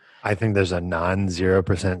for it. I think there's a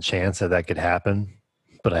non-0% chance that could happen,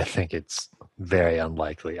 but I think it's very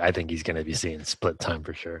unlikely. I think he's going to be seeing split time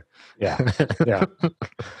for sure. Yeah. Yeah.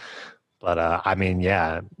 But I mean,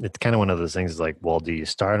 yeah, it's kind of one of those things. Like, well, do you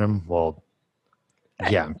start him? Well,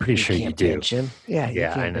 yeah, I'm pretty sure you do. Him.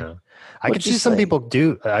 Yeah, I know. I could see some people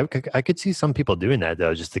do. I could see some people doing that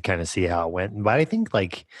though, just to kind of see how it went. But I think,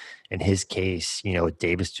 like in his case, with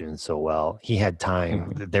Davis doing so well, he had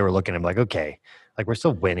time. Mm-hmm. They were looking at him like, okay, like we're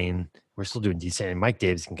still winning, we're still doing decent, and Mike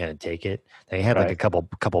Davis can kind of take it. They had like a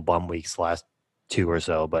couple bum weeks last 2 or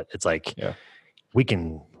so, but it's like we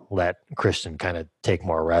can let Christian kind of take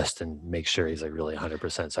more rest and make sure he's like really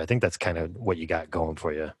 100%. So I think that's kind of what you got going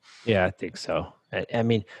for you. Yeah, I think so. I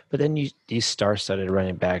mean, but then these star-studded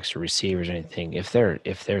running backs or receivers or anything, if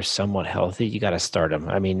they're somewhat healthy, you got to start them.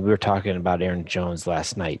 I mean, we were talking about Aaron Jones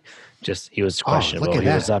last night. Just he was questionable. He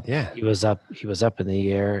was up. Yeah. He was up in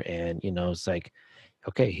the air, and it's like,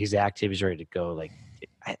 okay, he's active, he's ready to go. Like,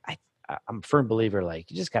 I'm a firm believer.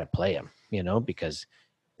 Like, you just got to play him, because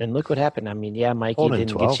then look what happened. I mean, yeah, Mikey didn't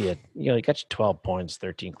 12. get you. He got you 12 points,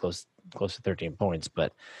 13 close to 13 points,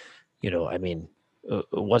 but I mean.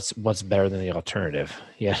 What's better than the alternative?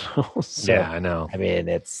 So, yeah, I know. I mean,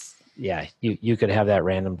 it's you could have that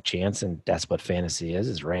random chance, and that's what fantasy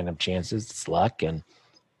is random chances. It's luck, and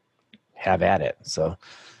have at it. So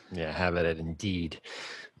yeah, have at it indeed.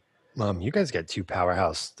 You guys got 2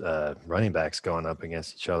 powerhouse running backs going up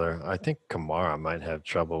against each other. I think Kamara might have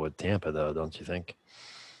trouble with Tampa though, don't you think?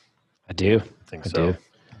 I do. I think so.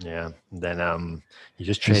 Yeah. Then you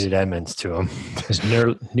just traded Edmonds to him. His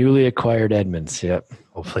newly acquired Edmonds. Yep.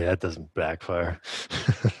 Hopefully that doesn't backfire.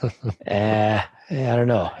 I don't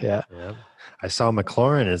know. Yeah. I saw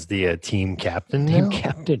McLaurin as the team captain.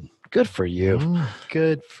 Captain. Good for you.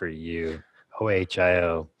 Good for you.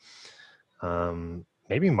 OHIO.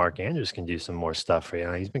 Maybe Mark Andrews can do some more stuff for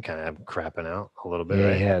you. He's been kind of crapping out a little bit. Yeah,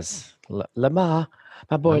 right? he has. Lamar,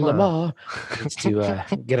 my boy Lamar, needs to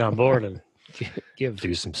get on board and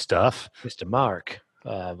do some stuff. Mr. Mark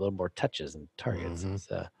a little more touches and targets.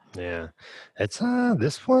 Mm-hmm. Yeah, it's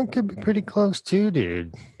this one could be pretty close too,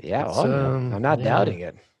 dude. Yeah, I'm not doubting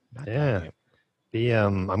it. I'm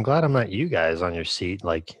glad I'm not you guys on your seat,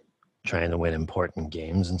 like trying to win important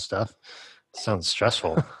games and stuff. It sounds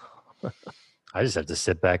stressful. I just have to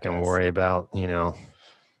sit back and worry about the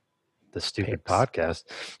stupid podcast.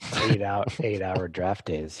 8-hour draft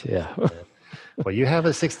days. Yeah. Well, you have a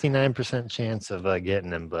 69% chance of getting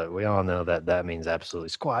them, but we all know that means absolutely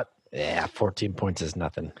squat. Yeah, 14 points is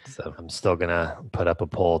nothing. So I'm still gonna put up a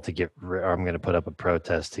poll I'm gonna put up a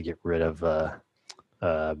protest to get rid of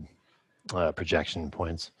projection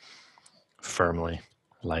points. Firmly,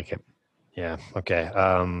 like it. Yeah. Okay.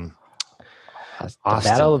 The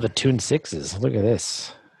battle of the 2 and 6s. Look at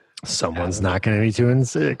this. Someone's not going to be 2 and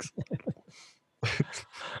 6. What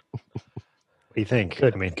do you think?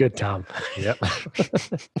 Good, good, Tom. Yep.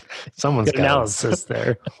 Someone's good analysis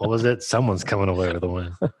there. What was it? Someone's coming away with a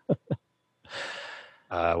win.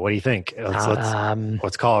 What do you think?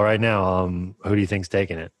 Let's call it right now. Who do you think's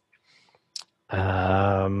taking it?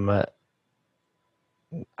 I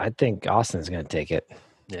think Austin's going to take it.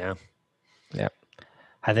 Yeah. Yep.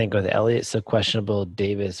 I think with Elliott so questionable,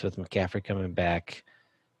 Davis with McCaffrey coming back.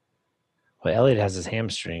 Well, Elliott has his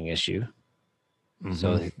hamstring issue.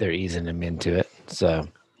 So they're easing him into it. So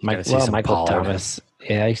Michael Thomas.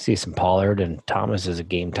 Yeah, I see some Pollard, and Thomas is a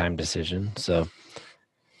game time decision. So,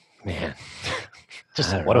 man,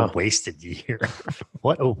 what a wasted year.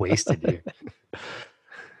 What a wasted year.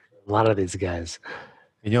 A lot of these guys.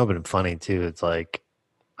 It's been funny too. It's like,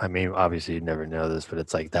 I mean, obviously you never know this, but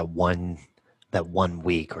it's like that one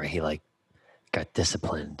week where he like got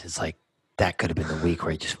disciplined. It's like that could have been the week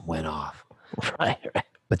where he just went off. Right.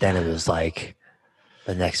 But then it was like,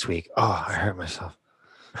 the next week, I hurt myself.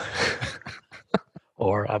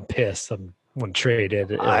 Or I'm pissed. I'm trade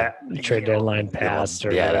deadline passed.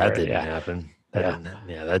 That didn't happen.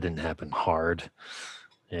 That didn't happen hard.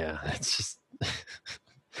 Yeah, it's just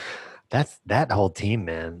that whole team,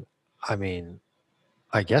 man. I mean,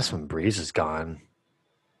 I guess when Breeze is gone,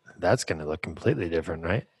 that's going to look completely different,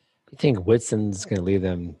 right? You think Whitson's going to lead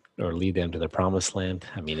them to the promised land?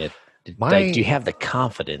 I mean, do you have the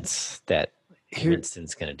confidence that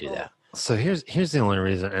Winston's going to do that? So here's the only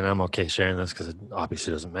reason, and I'm okay sharing this because it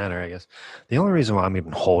obviously doesn't matter, I guess. The only reason why I'm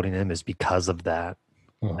even holding him is because of that,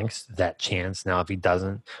 like that chance. Now, if he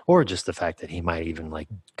doesn't, or just the fact that he might even like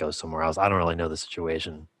go somewhere else, I don't really know the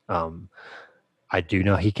situation. I do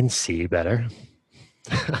know he can see better,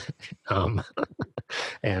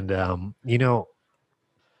 and you know,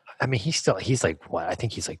 I mean, he's like what? I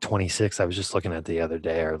think he's like 26. I was just looking at the other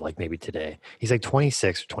day, or like maybe today. He's like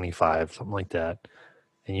 26 or 25, something like that.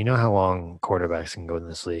 And you know how long quarterbacks can go in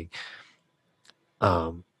this league.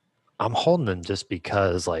 I'm holding them just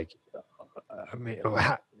because, like, I mean,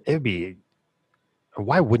 it would be.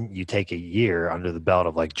 Why wouldn't you take a year under the belt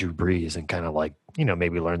of like Drew Brees and kind of like, you know,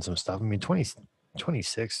 maybe learn some stuff? I mean,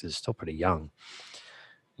 26 is still pretty young,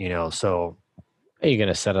 you know. So you're going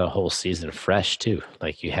to set a whole season fresh too.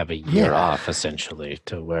 Like you have a year off essentially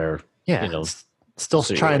to where, you know. Still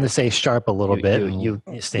trying to stay sharp a little bit. You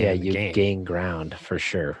gain ground for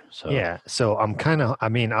sure. So so I'm kind of. I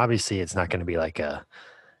mean, obviously, it's not going to be like an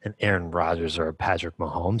Aaron Rodgers or a Patrick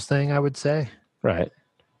Mahomes thing. I would say, right?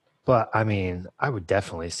 But I mean, I would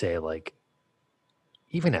definitely say like,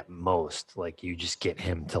 even at most, like you just get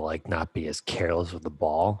him to like not be as careless with the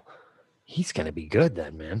ball. He's going to be good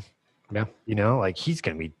then, man. Yeah, you know, like he's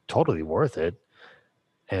going to be totally worth it.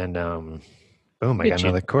 And boom, I got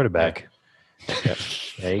another quarterback. Yeah. Yep.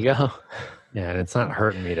 There you go. Yeah, and it's not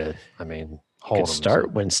hurting me to, I mean, hold him.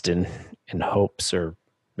 Start Winston in hopes or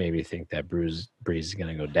maybe think that Breeze is going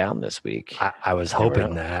to go down this week. I was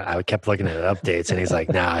hoping that. I kept looking at updates, and he's like,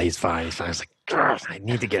 nah, he's fine. He's fine. I was like, gosh, I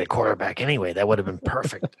need to get a quarterback anyway. That would have been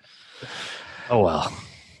perfect. Oh, well.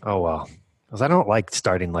 Because I don't like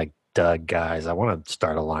starting like Doug guys. I want to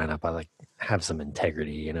start a lineup. I like have some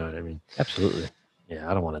integrity, you know what I mean? Absolutely. Yeah,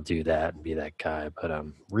 I don't want to do that and be that guy. But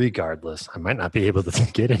regardless, I might not be able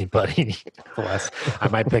to get anybody. I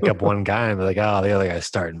might pick up one guy and be like, oh, the other guy's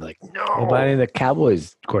starting. Be like, no. Well, but I need the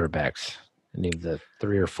Cowboys quarterbacks. I need the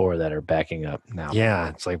 3 or 4 that are backing up now. Yeah,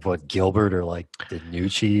 it's like what, Gilbert or like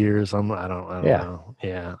DiNucci or something. I don't know.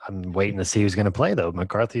 Yeah, I'm waiting to see who's going to play though.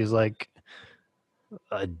 McCarthy is like,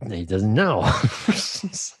 he doesn't know.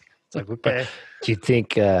 It's like, okay. Do you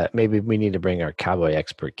think maybe we need to bring our Cowboy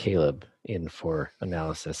expert Caleb in for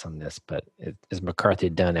analysis on this? But is McCarthy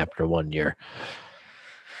done after 1 year?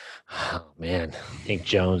 Oh man, I think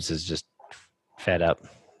Jones is just fed up.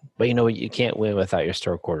 But you know, you can't win without your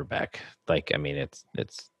star quarterback. Like, I mean, it's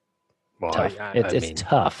tough. It's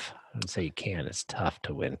tough. I would say you can. It's tough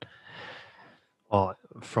to win. Well,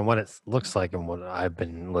 from what it looks like and what I've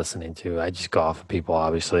been listening to, I just go off of people,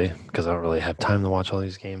 obviously, because I don't really have time to watch all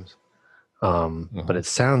these games. But it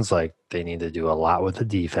sounds like they need to do a lot with the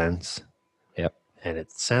defense. Yep. And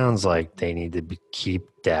it sounds like they need to keep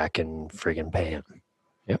Dak and friggin' pay him.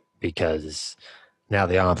 Yep. Because now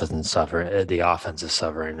the offense is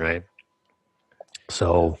suffering, right?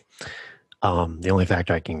 So the only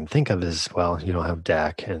factor I can think of is, well, you don't have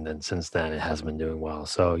Dak, and then since then it hasn't been doing well.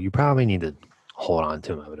 So you probably need to hold on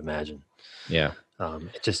to him, I would imagine. Yeah.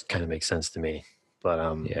 It just kind of makes sense to me. But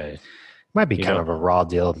it might be kind of a raw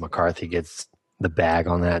deal if McCarthy gets the bag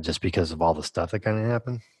on that just because of all the stuff that kind of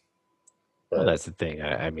happened. Well, that's the thing.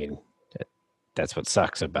 I mean, that's what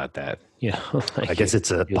sucks about that. You know, like I guess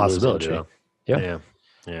it's a possibility. Yeah.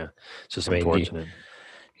 It's just unfortunate.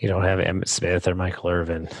 You don't have Emmitt Smith or Michael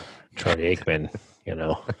Irvin, Troy Aikman, you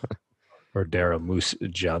know, or Darrell Moose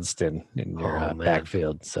Johnston in your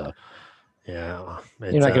backfield. So, yeah,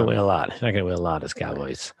 you're not going to win a lot. You're not going to win a lot as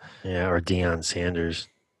Cowboys. Yeah, or Deion Sanders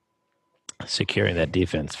securing that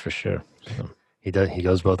defense for sure. So. He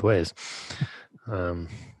goes both ways.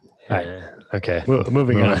 Okay,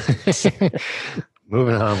 moving on.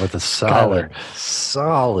 Moving on with a solid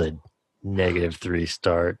 -3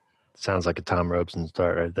 start. Sounds like a Tom Robeson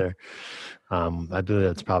start right there. I believe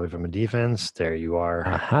that's probably from a defense. There you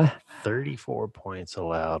are. 34 points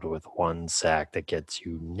allowed with 1 sack. That gets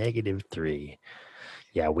you -3.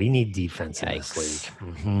 Yeah, we need defense in this league.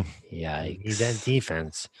 Mm-hmm. Yeah, you need that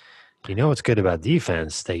defense. You know what's good about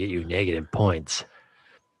defense? They get you negative points.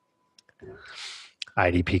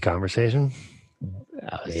 IDP conversation?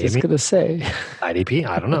 I was just going to say. IDP?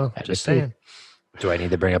 I don't know. Just saying. Do I need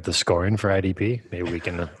to bring up the scoring for IDP? Maybe we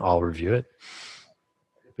can all review it.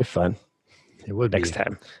 It'd be fun. It would next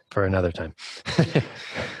time. For another time.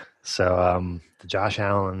 So the Josh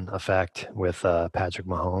Allen effect with Patrick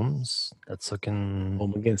Mahomes, that's looking.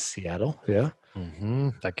 Home against Seattle. Yeah.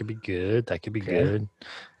 That could be good. That could be Okay. good.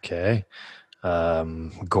 Okay.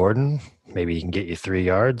 Gordon, maybe he can get you 3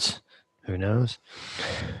 yards. Who knows?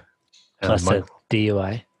 Plus a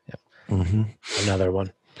DUI. Yep. Mm-hmm. Another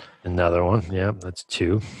one. Another one. Yeah, that's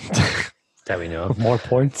 2 that we know of. More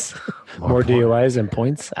points. More DUIs and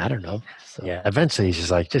points. I don't know. So. Yeah. Eventually, he's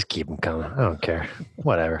just like, just keep them coming. I don't care.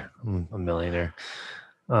 Whatever. I'm a millionaire.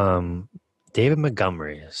 David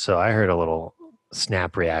Montgomery. So I heard a little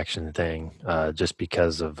snap reaction thing just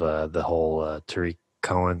because of the whole Tariq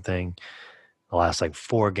Cohen thing. The last like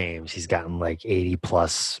 4 games, he's gotten like 80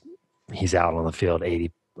 plus. He's out on the field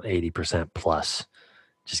 80% plus,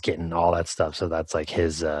 just getting all that stuff. So that's like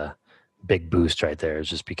his big boost right there. Is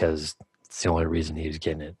just because it's the only reason he was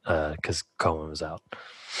getting it because Cohen was out.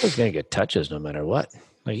 He was going to get touches no matter what.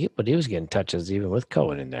 But he was getting touches even with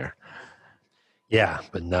Cohen in there. Yeah,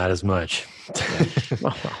 but not as much.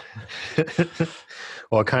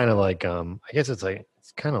 Well, kind of like I guess it's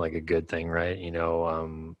kind of like a good thing, right? You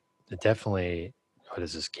know, it definitely. What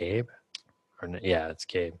is this, Gabe? Yeah, it's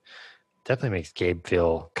Gabe. Definitely makes Gabe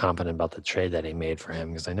feel confident about the trade that he made for him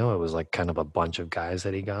because I know it was like kind of a bunch of guys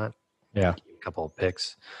that he got. Yeah, a couple of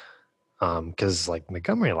picks. Because like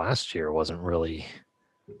Montgomery last year wasn't really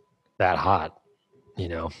that hot. You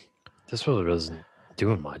know, this really wasn't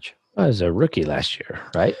doing much. I was a rookie last year,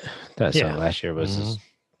 right? Yeah. Last year was just,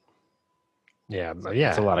 yeah.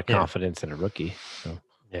 it's a lot of confidence in a rookie. So.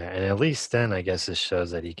 Yeah, and at least then I guess this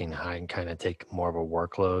shows that he can kind of take more of a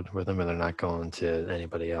workload with him, and they're not going to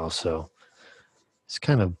anybody else. So it's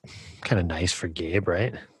kind of nice for Gabe,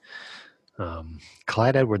 right?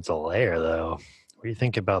 Clyde Edwards-Helaire, though, what do you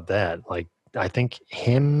think about that? Like, I think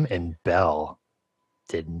him and Bell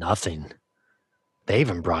did nothing. They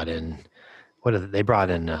even brought in they brought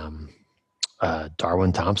in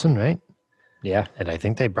Darwin Thompson, right? Yeah, and I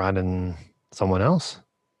think they brought in someone else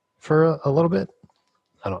for a little bit.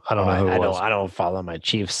 I don't know who it was. I don't follow my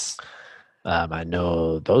Chiefs. I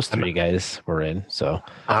know those 3 guys were in. So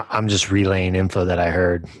I'm just relaying info that I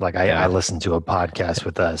heard. Like I listened to a podcast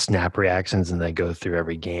with snap reactions, and they go through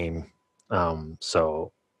every game.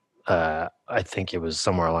 So I think it was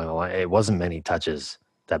somewhere along the line. It wasn't many touches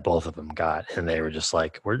that both of them got, and they were just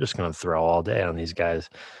like, "We're just going to throw all day on these guys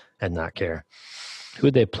and not care."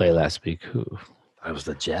 Who'd they play last week? Who? It was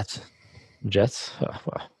the Jets. Jets. Oh,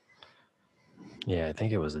 wow. Yeah, I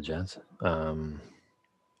think it was the Jets.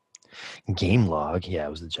 Game log. Yeah, it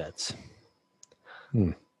was the Jets.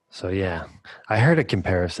 So yeah, I heard a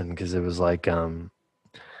comparison because it was like, what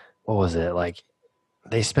was it? Like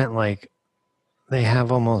they spent they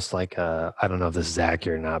have almost like I don't know if this is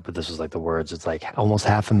accurate or not, but this was like the words. It's like almost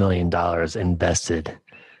 $500,000 invested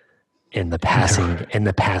in the passing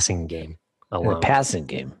game alone. In the passing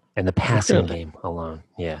game. In the passing game alone.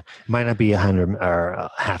 Yeah. It might not be $100,000 or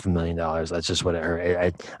 $500,000. That's just what it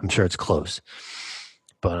heard. I'm sure it's close.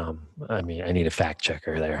 But I mean, I need a fact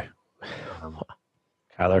checker there.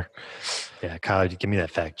 Kyler. Yeah, Kyler, give me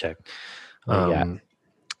that fact check. Yeah.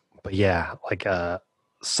 But yeah, like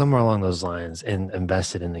somewhere along those lines, and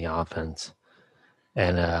invested in the offense.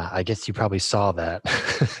 And I guess you probably saw that,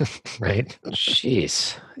 right?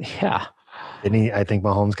 Jeez. Yeah. Didn't he? I think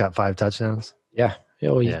Mahomes got 5 touchdowns. Yeah.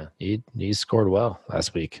 He scored well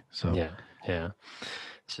last week. So yeah.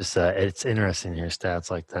 It's just it's interesting to hear stats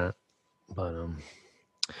like that. But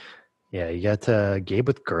yeah, you got Gabe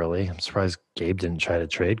with Gurley. I'm surprised Gabe didn't try to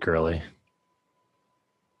trade Gurley.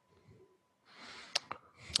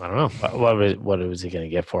 I don't know. What was he going to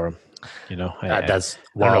get for him? You know, I don't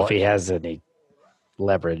know if he has any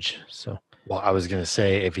leverage. So, well, I was going to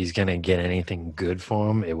say if he's going to get anything good for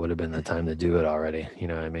him, it would have been the time to do it already. You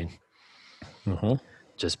know what I mean? Mm-hmm.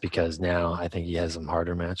 Just because now I think he has some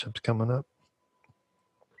harder matchups coming up.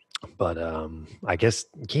 But I guess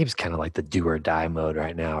Gabe's kind of like the do or die mode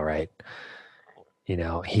right now, right? You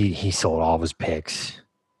know, he sold all of his picks,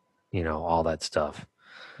 you know, all that stuff.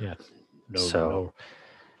 Yeah.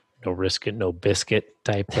 No risk it, no biscuit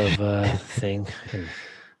type of thing.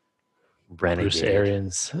 Renegade. Bruce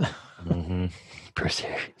Arians. Mm-hmm. Bruce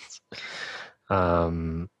Arians.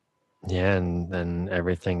 Yeah, and then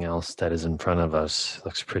everything else that is in front of us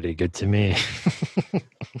looks pretty good to me.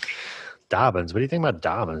 Dobbins, what do you think about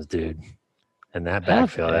Dobbins, dude? And that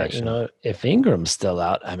backfield action. You know, if Ingram's still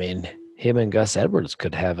out, I mean, him and Gus Edwards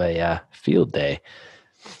could have a field day.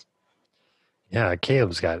 Yeah,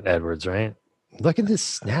 Caleb's got Edwards, right? Look at this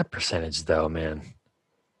snap percentage, though, man.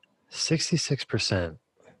 66%.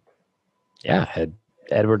 Yeah,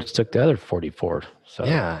 Edwards took the other 44. So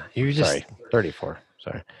yeah, you just 34.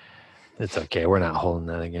 Sorry. It's okay. We're not holding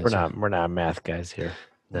that against you. We're not math guys here.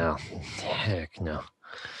 No, heck no.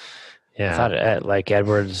 I Yeah, thought like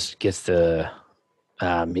Edwards gets the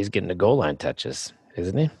he's getting the goal line touches,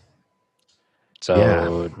 isn't he? So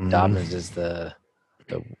yeah. Dobbins is the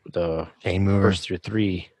Chain mover. first through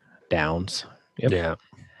 3 downs. Yep. Yeah,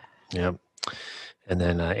 yep. And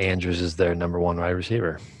then Andrews is their number 1 wide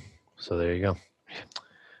receiver. So there you go.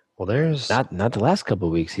 Well, there's Not the last couple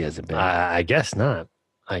of weeks he hasn't been. I guess not.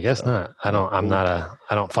 I guess not. I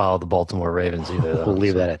don't follow the Baltimore Ravens either. Though, we'll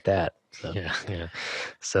leave that at that. So. Yeah.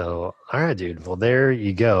 So, all right, dude. Well, there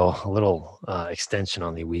you go. A little extension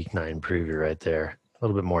on the Week 9 preview right there. A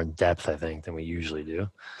little bit more in depth, I think, than we usually do.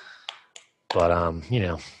 But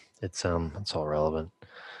it's all relevant.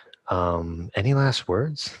 Any last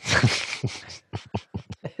words?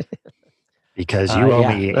 Because you owe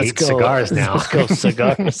me 8 cigars now. Let's go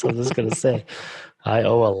cigars. I was just gonna say, I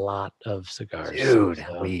owe a lot of cigars, dude.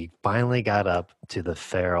 So. We finally got up to the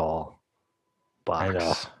Farrell box. I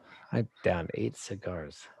know. I downed 8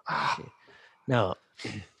 cigars. No.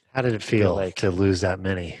 How did it feel to lose that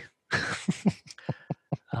many?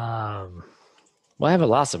 Well, I haven't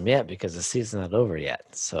lost them yet because the season's not over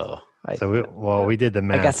yet. So we did the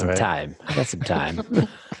math. I got some right? time.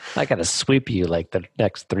 I got to sweep you like the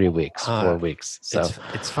next 3 weeks, 4 weeks. So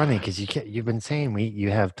it's funny because you've been saying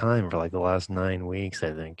you have time for like the last 9 weeks,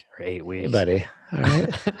 I think, or 8 weeks. Hey, buddy. All right.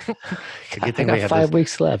 It's a good thing I got 5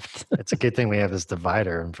 weeks left. It's a good thing we have this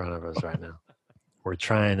divider in front of us right now. We're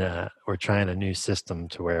trying a new system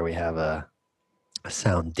to where we have a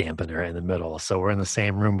sound dampener in the middle, so we're in the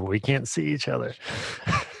same room but we can't see each other.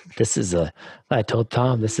 I told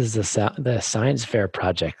Tom this is the science fair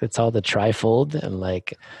project. It's all the trifold and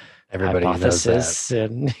like everybody hypothesis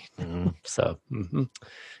knows that. And so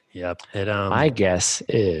yep. My guess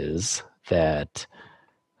is that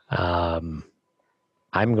I'm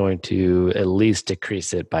going to at least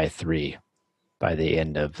decrease it by 3 by the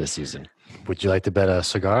end of the season. Would you like to bet a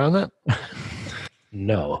cigar on that?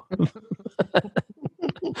 No.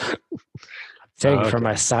 Saying for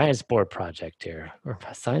my science board project here, or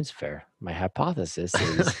my science fair, my hypothesis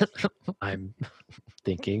is I'm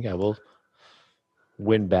thinking I will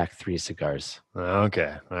win back 3 cigars.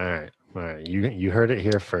 Okay. All right. You heard it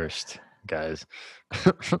here first, guys.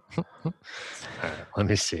 All right. Let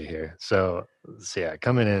me see here. So yeah,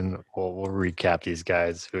 coming in, we'll recap these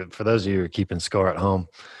guys. For those of you who are keeping score at home,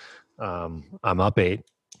 I'm up 8.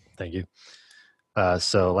 Thank you.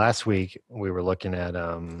 So last week we were looking at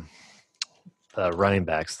running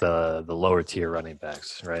backs, the lower tier running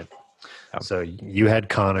backs, right? Yep. So you had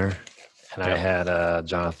Connor, and I had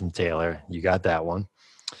Jonathan Taylor. You got that one.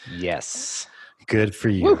 Yes. Good for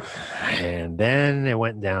you. Woo. And then it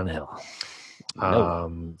went downhill.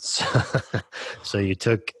 No. So you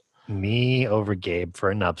took me over Gabe for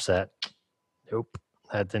an upset. Nope,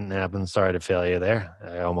 that didn't happen. Sorry to fail you there.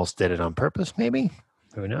 I almost did it on purpose, maybe.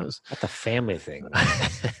 Who knows? That's a family thing.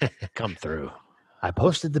 Come through. I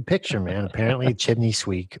posted the picture, man. Apparently, Chimney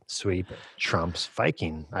sweep trumps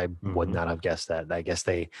Viking. I would not have guessed that. I guess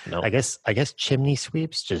I guess Chimney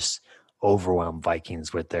sweeps just overwhelm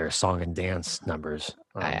Vikings with their song and dance numbers.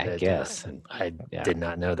 I guess. I did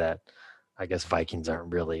not know that. I guess Vikings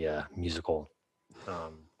aren't really musical.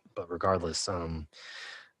 But regardless, I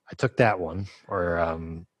took that one.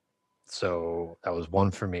 So that was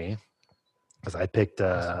one for me. Because I picked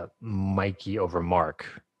Mikey over Mark.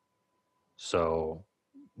 So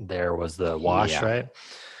there was the wash, right?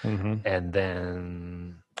 Mm-hmm. And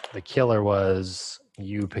then the killer was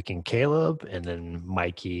you picking Caleb, and then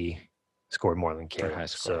Mikey scored more than Caleb.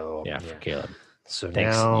 So for Caleb. So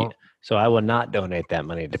thanks. Now, so I will not donate that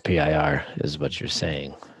money to PIR, is what you're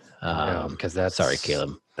saying. Because that's sorry,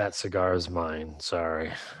 Caleb. That cigar is mine.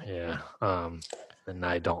 Sorry. Yeah. And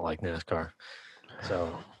I don't like NASCAR.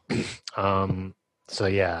 So, so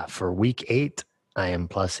yeah, for week 8, I am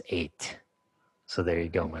 +8. So there you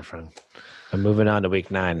go, my friend. I'm moving on to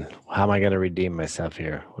week 9. How am I going to redeem myself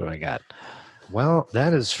here? What do I got? Well,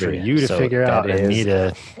 that is for you to figure out and me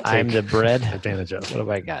to I'm the bread. Advantage of. What have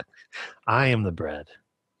I got? I am the bread.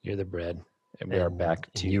 You're the bread. And we are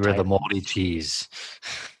back to you are the moldy cheese.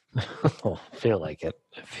 Oh, I feel like it.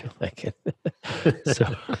 So,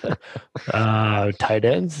 tight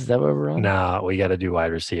ends, is that what we're on? No, we got to do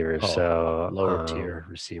wide receivers. So lower tier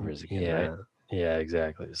receivers again. Yeah, right? Yeah,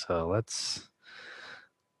 exactly. So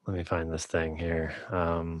let me find this thing here.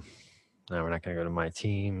 No, we're not going to go to my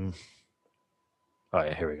team. Oh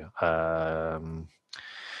yeah, here we go.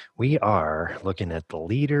 We are looking at the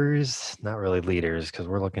leaders, not really leaders, because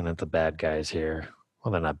we're looking at the bad guys here.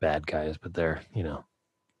 Well, they're not bad guys, but they're,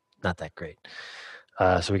 not that great.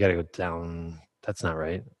 So we got to go down. That's not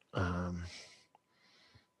right.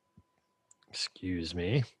 Excuse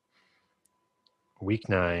me. Week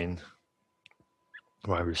 9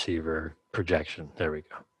 wide receiver projection. There we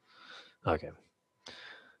go. Okay.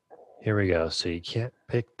 Here we go. So you can't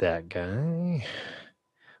pick that guy.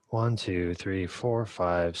 1, 2, 3, 4,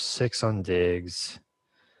 5, 6 on Diggs,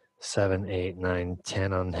 7, 8, 9,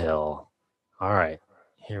 10 on Hill. All right.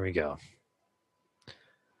 Here we go.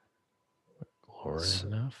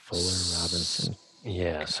 Fuller, Robinson.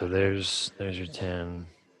 Yeah, so there's your 10.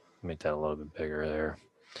 Make that a little bit bigger there.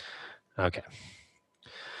 Okay.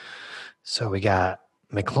 So we got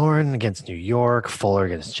McLaurin against New York, Fuller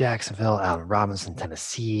against Jacksonville, Allen Robinson,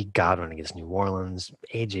 Tennessee, Godwin against New Orleans,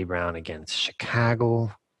 A.J. Brown against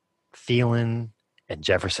Chicago, Thielen and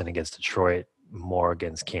Jefferson against Detroit, Moore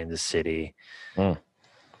against Kansas City.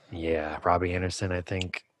 Yeah, Robbie Anderson, I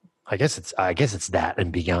think. I guess it's that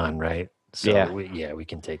and beyond, right? So we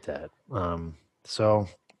can take that. So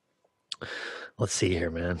let's see here,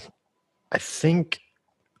 man. I think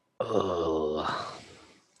I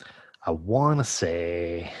want to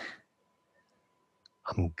say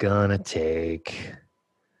I'm gonna take.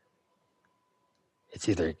 It's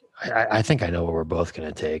either I think I know what we're both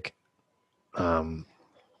gonna take. Yeah.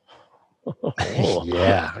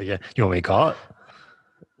 You want me to call it?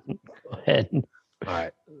 Go ahead. All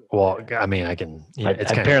right. Well, I mean, I can. Yeah,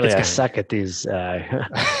 I suck at these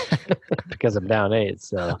because I'm down 8.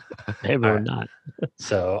 So maybe we're not.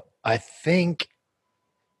 So I think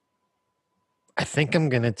I'm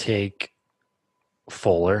gonna take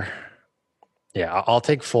Fuller. Yeah, I'll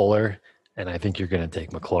take Fuller, and I think you're gonna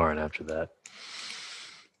take McLaurin after that.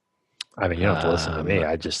 I mean, you don't have to listen to me.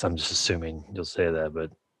 I'm just assuming you'll say that,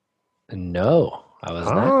 but no, I was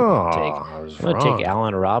not going to take. I'm going to take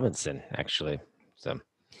Allen Robinson, actually. So,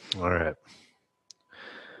 all right,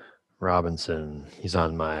 Robinson. He's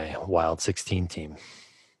on my Wild 16 team.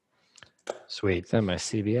 Sweet. He's on my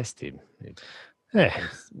CBS team. Hey,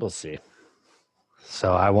 we'll see.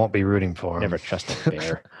 So I won't be rooting for him. Never trust a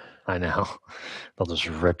bear. I know. They'll just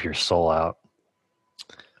rip your soul out.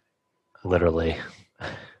 Literally.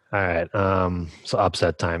 All right. So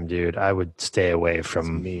upset time, dude. I would stay away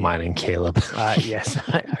from mine and Caleb. Yes.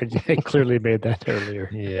 I clearly made that earlier.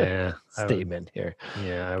 Yeah. Statement here.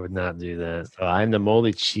 Yeah, I would not do that. So I'm the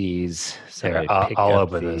moldy cheese. So here, I'll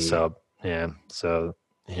open this up. Yeah. So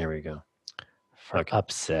here we go. For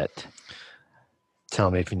upset.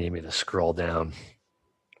 Tell me if you need me to scroll down.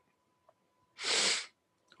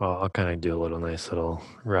 Well, I'll kind of do a nice little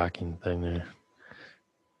rocking thing there.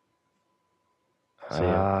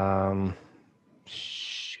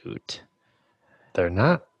 Shoot. They're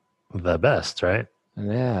not the best, right?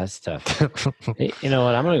 Yeah, that's tough. Hey, you know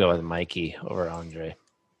what? I'm going to go with Mikey over Andre.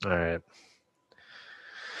 All right.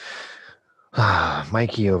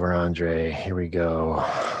 Mikey over Andre. Here we go.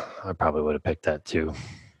 I probably would have picked that too.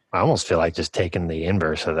 I almost feel like just taking the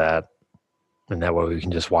inverse of that. And that way we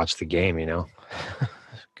can just watch the game, you know?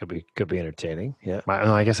 Could be entertaining. Yeah.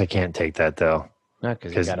 I guess I can't take that though. No,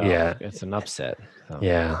 because it's an upset. So.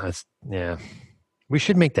 Yeah. We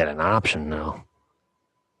should make that an option though.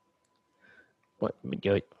 What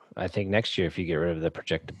I think next year, if you get rid of the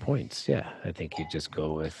projected points, I think you just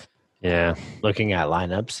go with looking at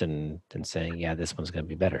lineups and saying, this one's going to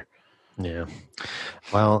be better. Yeah.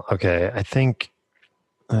 Well, okay. I think.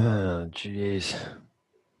 Jeez.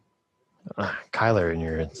 Kyler, and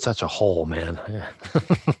you're in such a hole, man.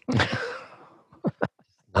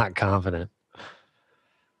 Not confident.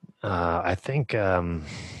 I think I'm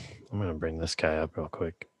going to bring this guy up real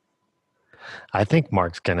quick. I think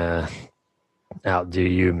Mark's going to outdo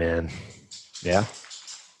you, man. Yeah.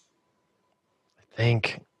 I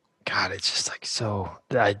think, God, it's just like so.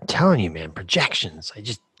 I'm telling you, man, projections. I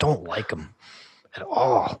just don't like them at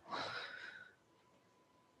all.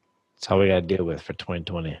 That's all we got to deal with for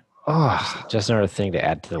 2020. Oh, just another thing to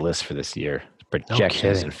add to the list for this year.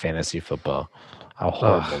 Projections in fantasy football. How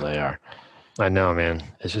horrible they are. I know, man.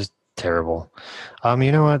 It's just terrible.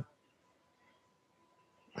 You know what?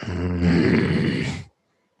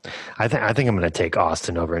 I think I'm going to take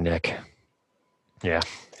Austin over Nick. Yeah.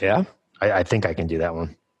 Yeah? I think I can do that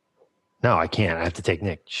one. No, I can't. I have to take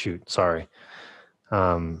Nick. Shoot. Sorry.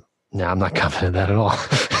 No, I'm not confident in that at all.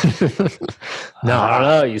 No, I don't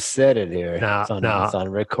know. You said it here. No, it's on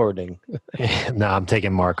recording. No, I'm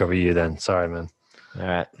taking Mark over you then. Sorry, man. All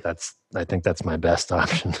right. I think that's my best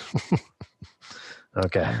option.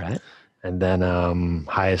 Okay. All right. And then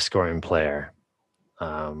highest scoring player.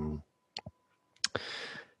 I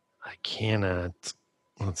cannot.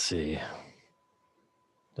 Let's see.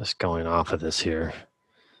 Just going off of this here.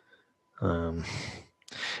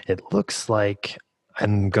 It looks like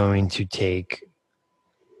I'm going to take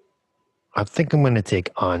I think I'm going to take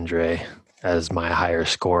Andre as my higher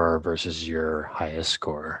scorer versus your highest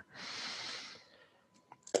scorer.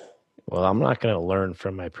 Well, I'm not going to learn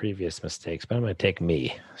from my previous mistakes, but I'm going to take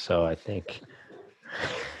me. So I think.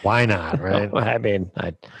 Why not, right? I mean,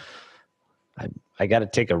 I got to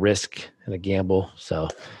take a risk and a gamble. So,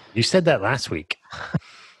 You said that last week.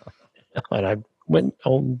 and I went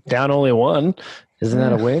down only one. Isn't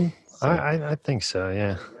that a win? So, I think so,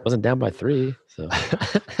 yeah. wasn't down by 3. So,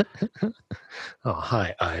 Oh,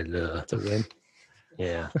 hi, Isla. it's a win.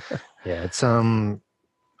 Yeah. Yeah, it's I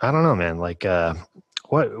don't know, man. Like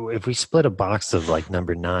what if we split a box of like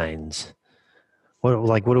number 9s?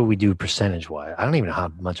 What do we do percentage wise? I don't even know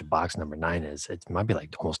how much a box number 9 is. It might be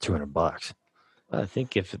like almost $200. Well, I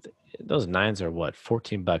think if those 9s are what,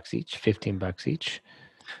 $14 each, $15 each.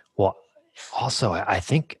 Well, also I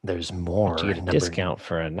think there's more. But you get a discount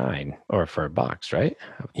for a 9 or for a box, right?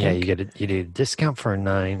 Yeah, you get a discount for a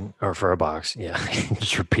 9 or for a box. Yeah,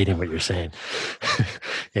 just repeating what you're saying.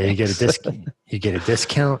 Yeah, you get a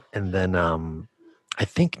discount, and then I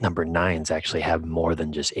think number 9s actually have more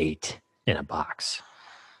than just 8 in a box.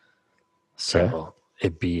 So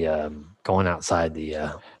it'd be going outside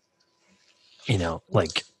the,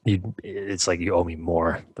 like it's like you owe me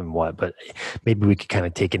more than what, but maybe we could kind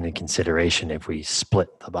of take into consideration if we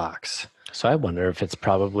split the box. So I wonder if it's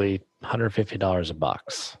probably $150 a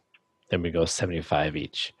box. Then we go 75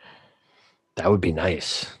 each. That would be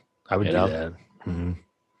nice. I would do that. Mm-hmm.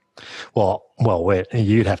 Well, wait,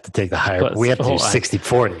 you'd have to take the higher. We have to do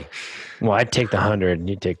 60-40. Well, I'd take the 100 and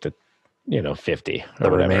you take the, 50.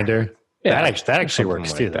 The remainder. Yeah, that actually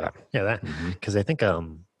works too. That. Yeah, that because I think a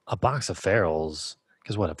box of Farrell's,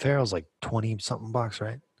 because a Farrell's like 20 something bucks,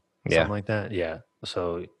 right? Yeah, something like that. Yeah,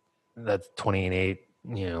 so that's 20 and 8.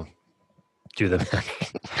 Do the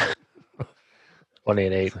 20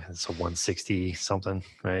 and 8. It's a 160 something,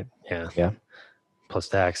 right? Yeah. Plus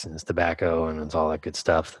tax and it's tobacco and it's all that good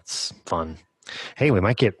stuff. That's fun. Hey, we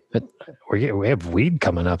might get. We have weed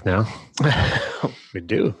coming up now. We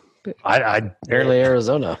do. I Apparently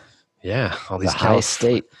Arizona. Yeah, all these high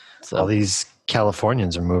state. So. All these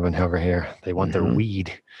Californians are moving over here. They want their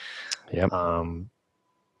weed. Yep.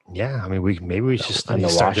 Yeah, I mean, we should and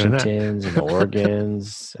the Washingtons and the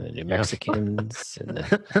Oregons and the New Mexicans and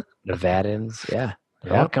the Nevadans. Yeah,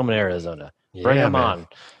 they're all coming to Arizona. Bring them on.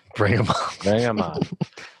 Bring them on. Bring them on.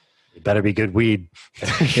 It better be good weed.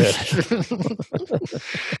 Good.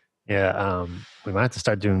 Yeah, we might have to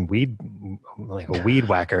start doing weed, like a weed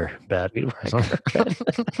whacker bet.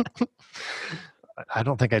 I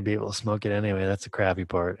don't think I'd be able to smoke it anyway. That's the crappy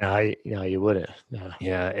part. No, you wouldn't. No.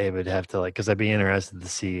 Yeah, it would have to because I'd be interested to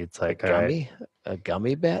see. It's like a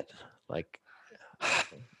gummy bet, like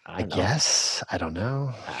I guess I don't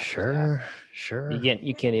know. Sure.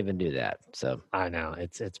 You can't even do that. So I know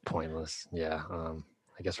it's pointless. Yeah.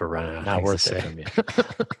 I guess we're running out. Not worth it from you.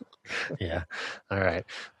 Yeah. All right.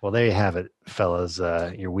 Well, there you have it, fellas.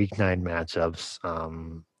 Your week 9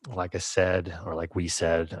 matchups. Like I said, or like we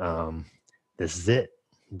said, this is it.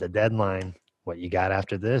 The deadline. What you got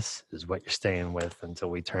after this is what you're staying with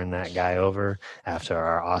until we turn that guy over after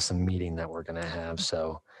our awesome meeting that we're going to have.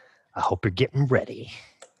 So I hope you're getting ready.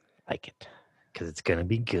 Like it. Because it's going to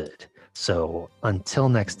be good. So until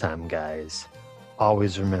next time, guys,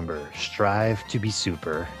 always remember, strive to be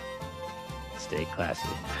super. Stay classy.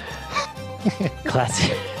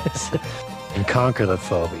 Classy. And conquer the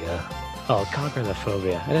phobia. Oh, conquer the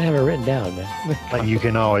phobia. I didn't have it written down, man. But you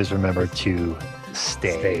can always remember to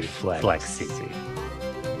stay flexy.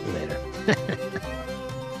 Later.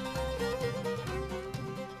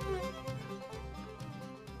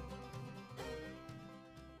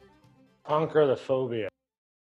 Conquer the phobia.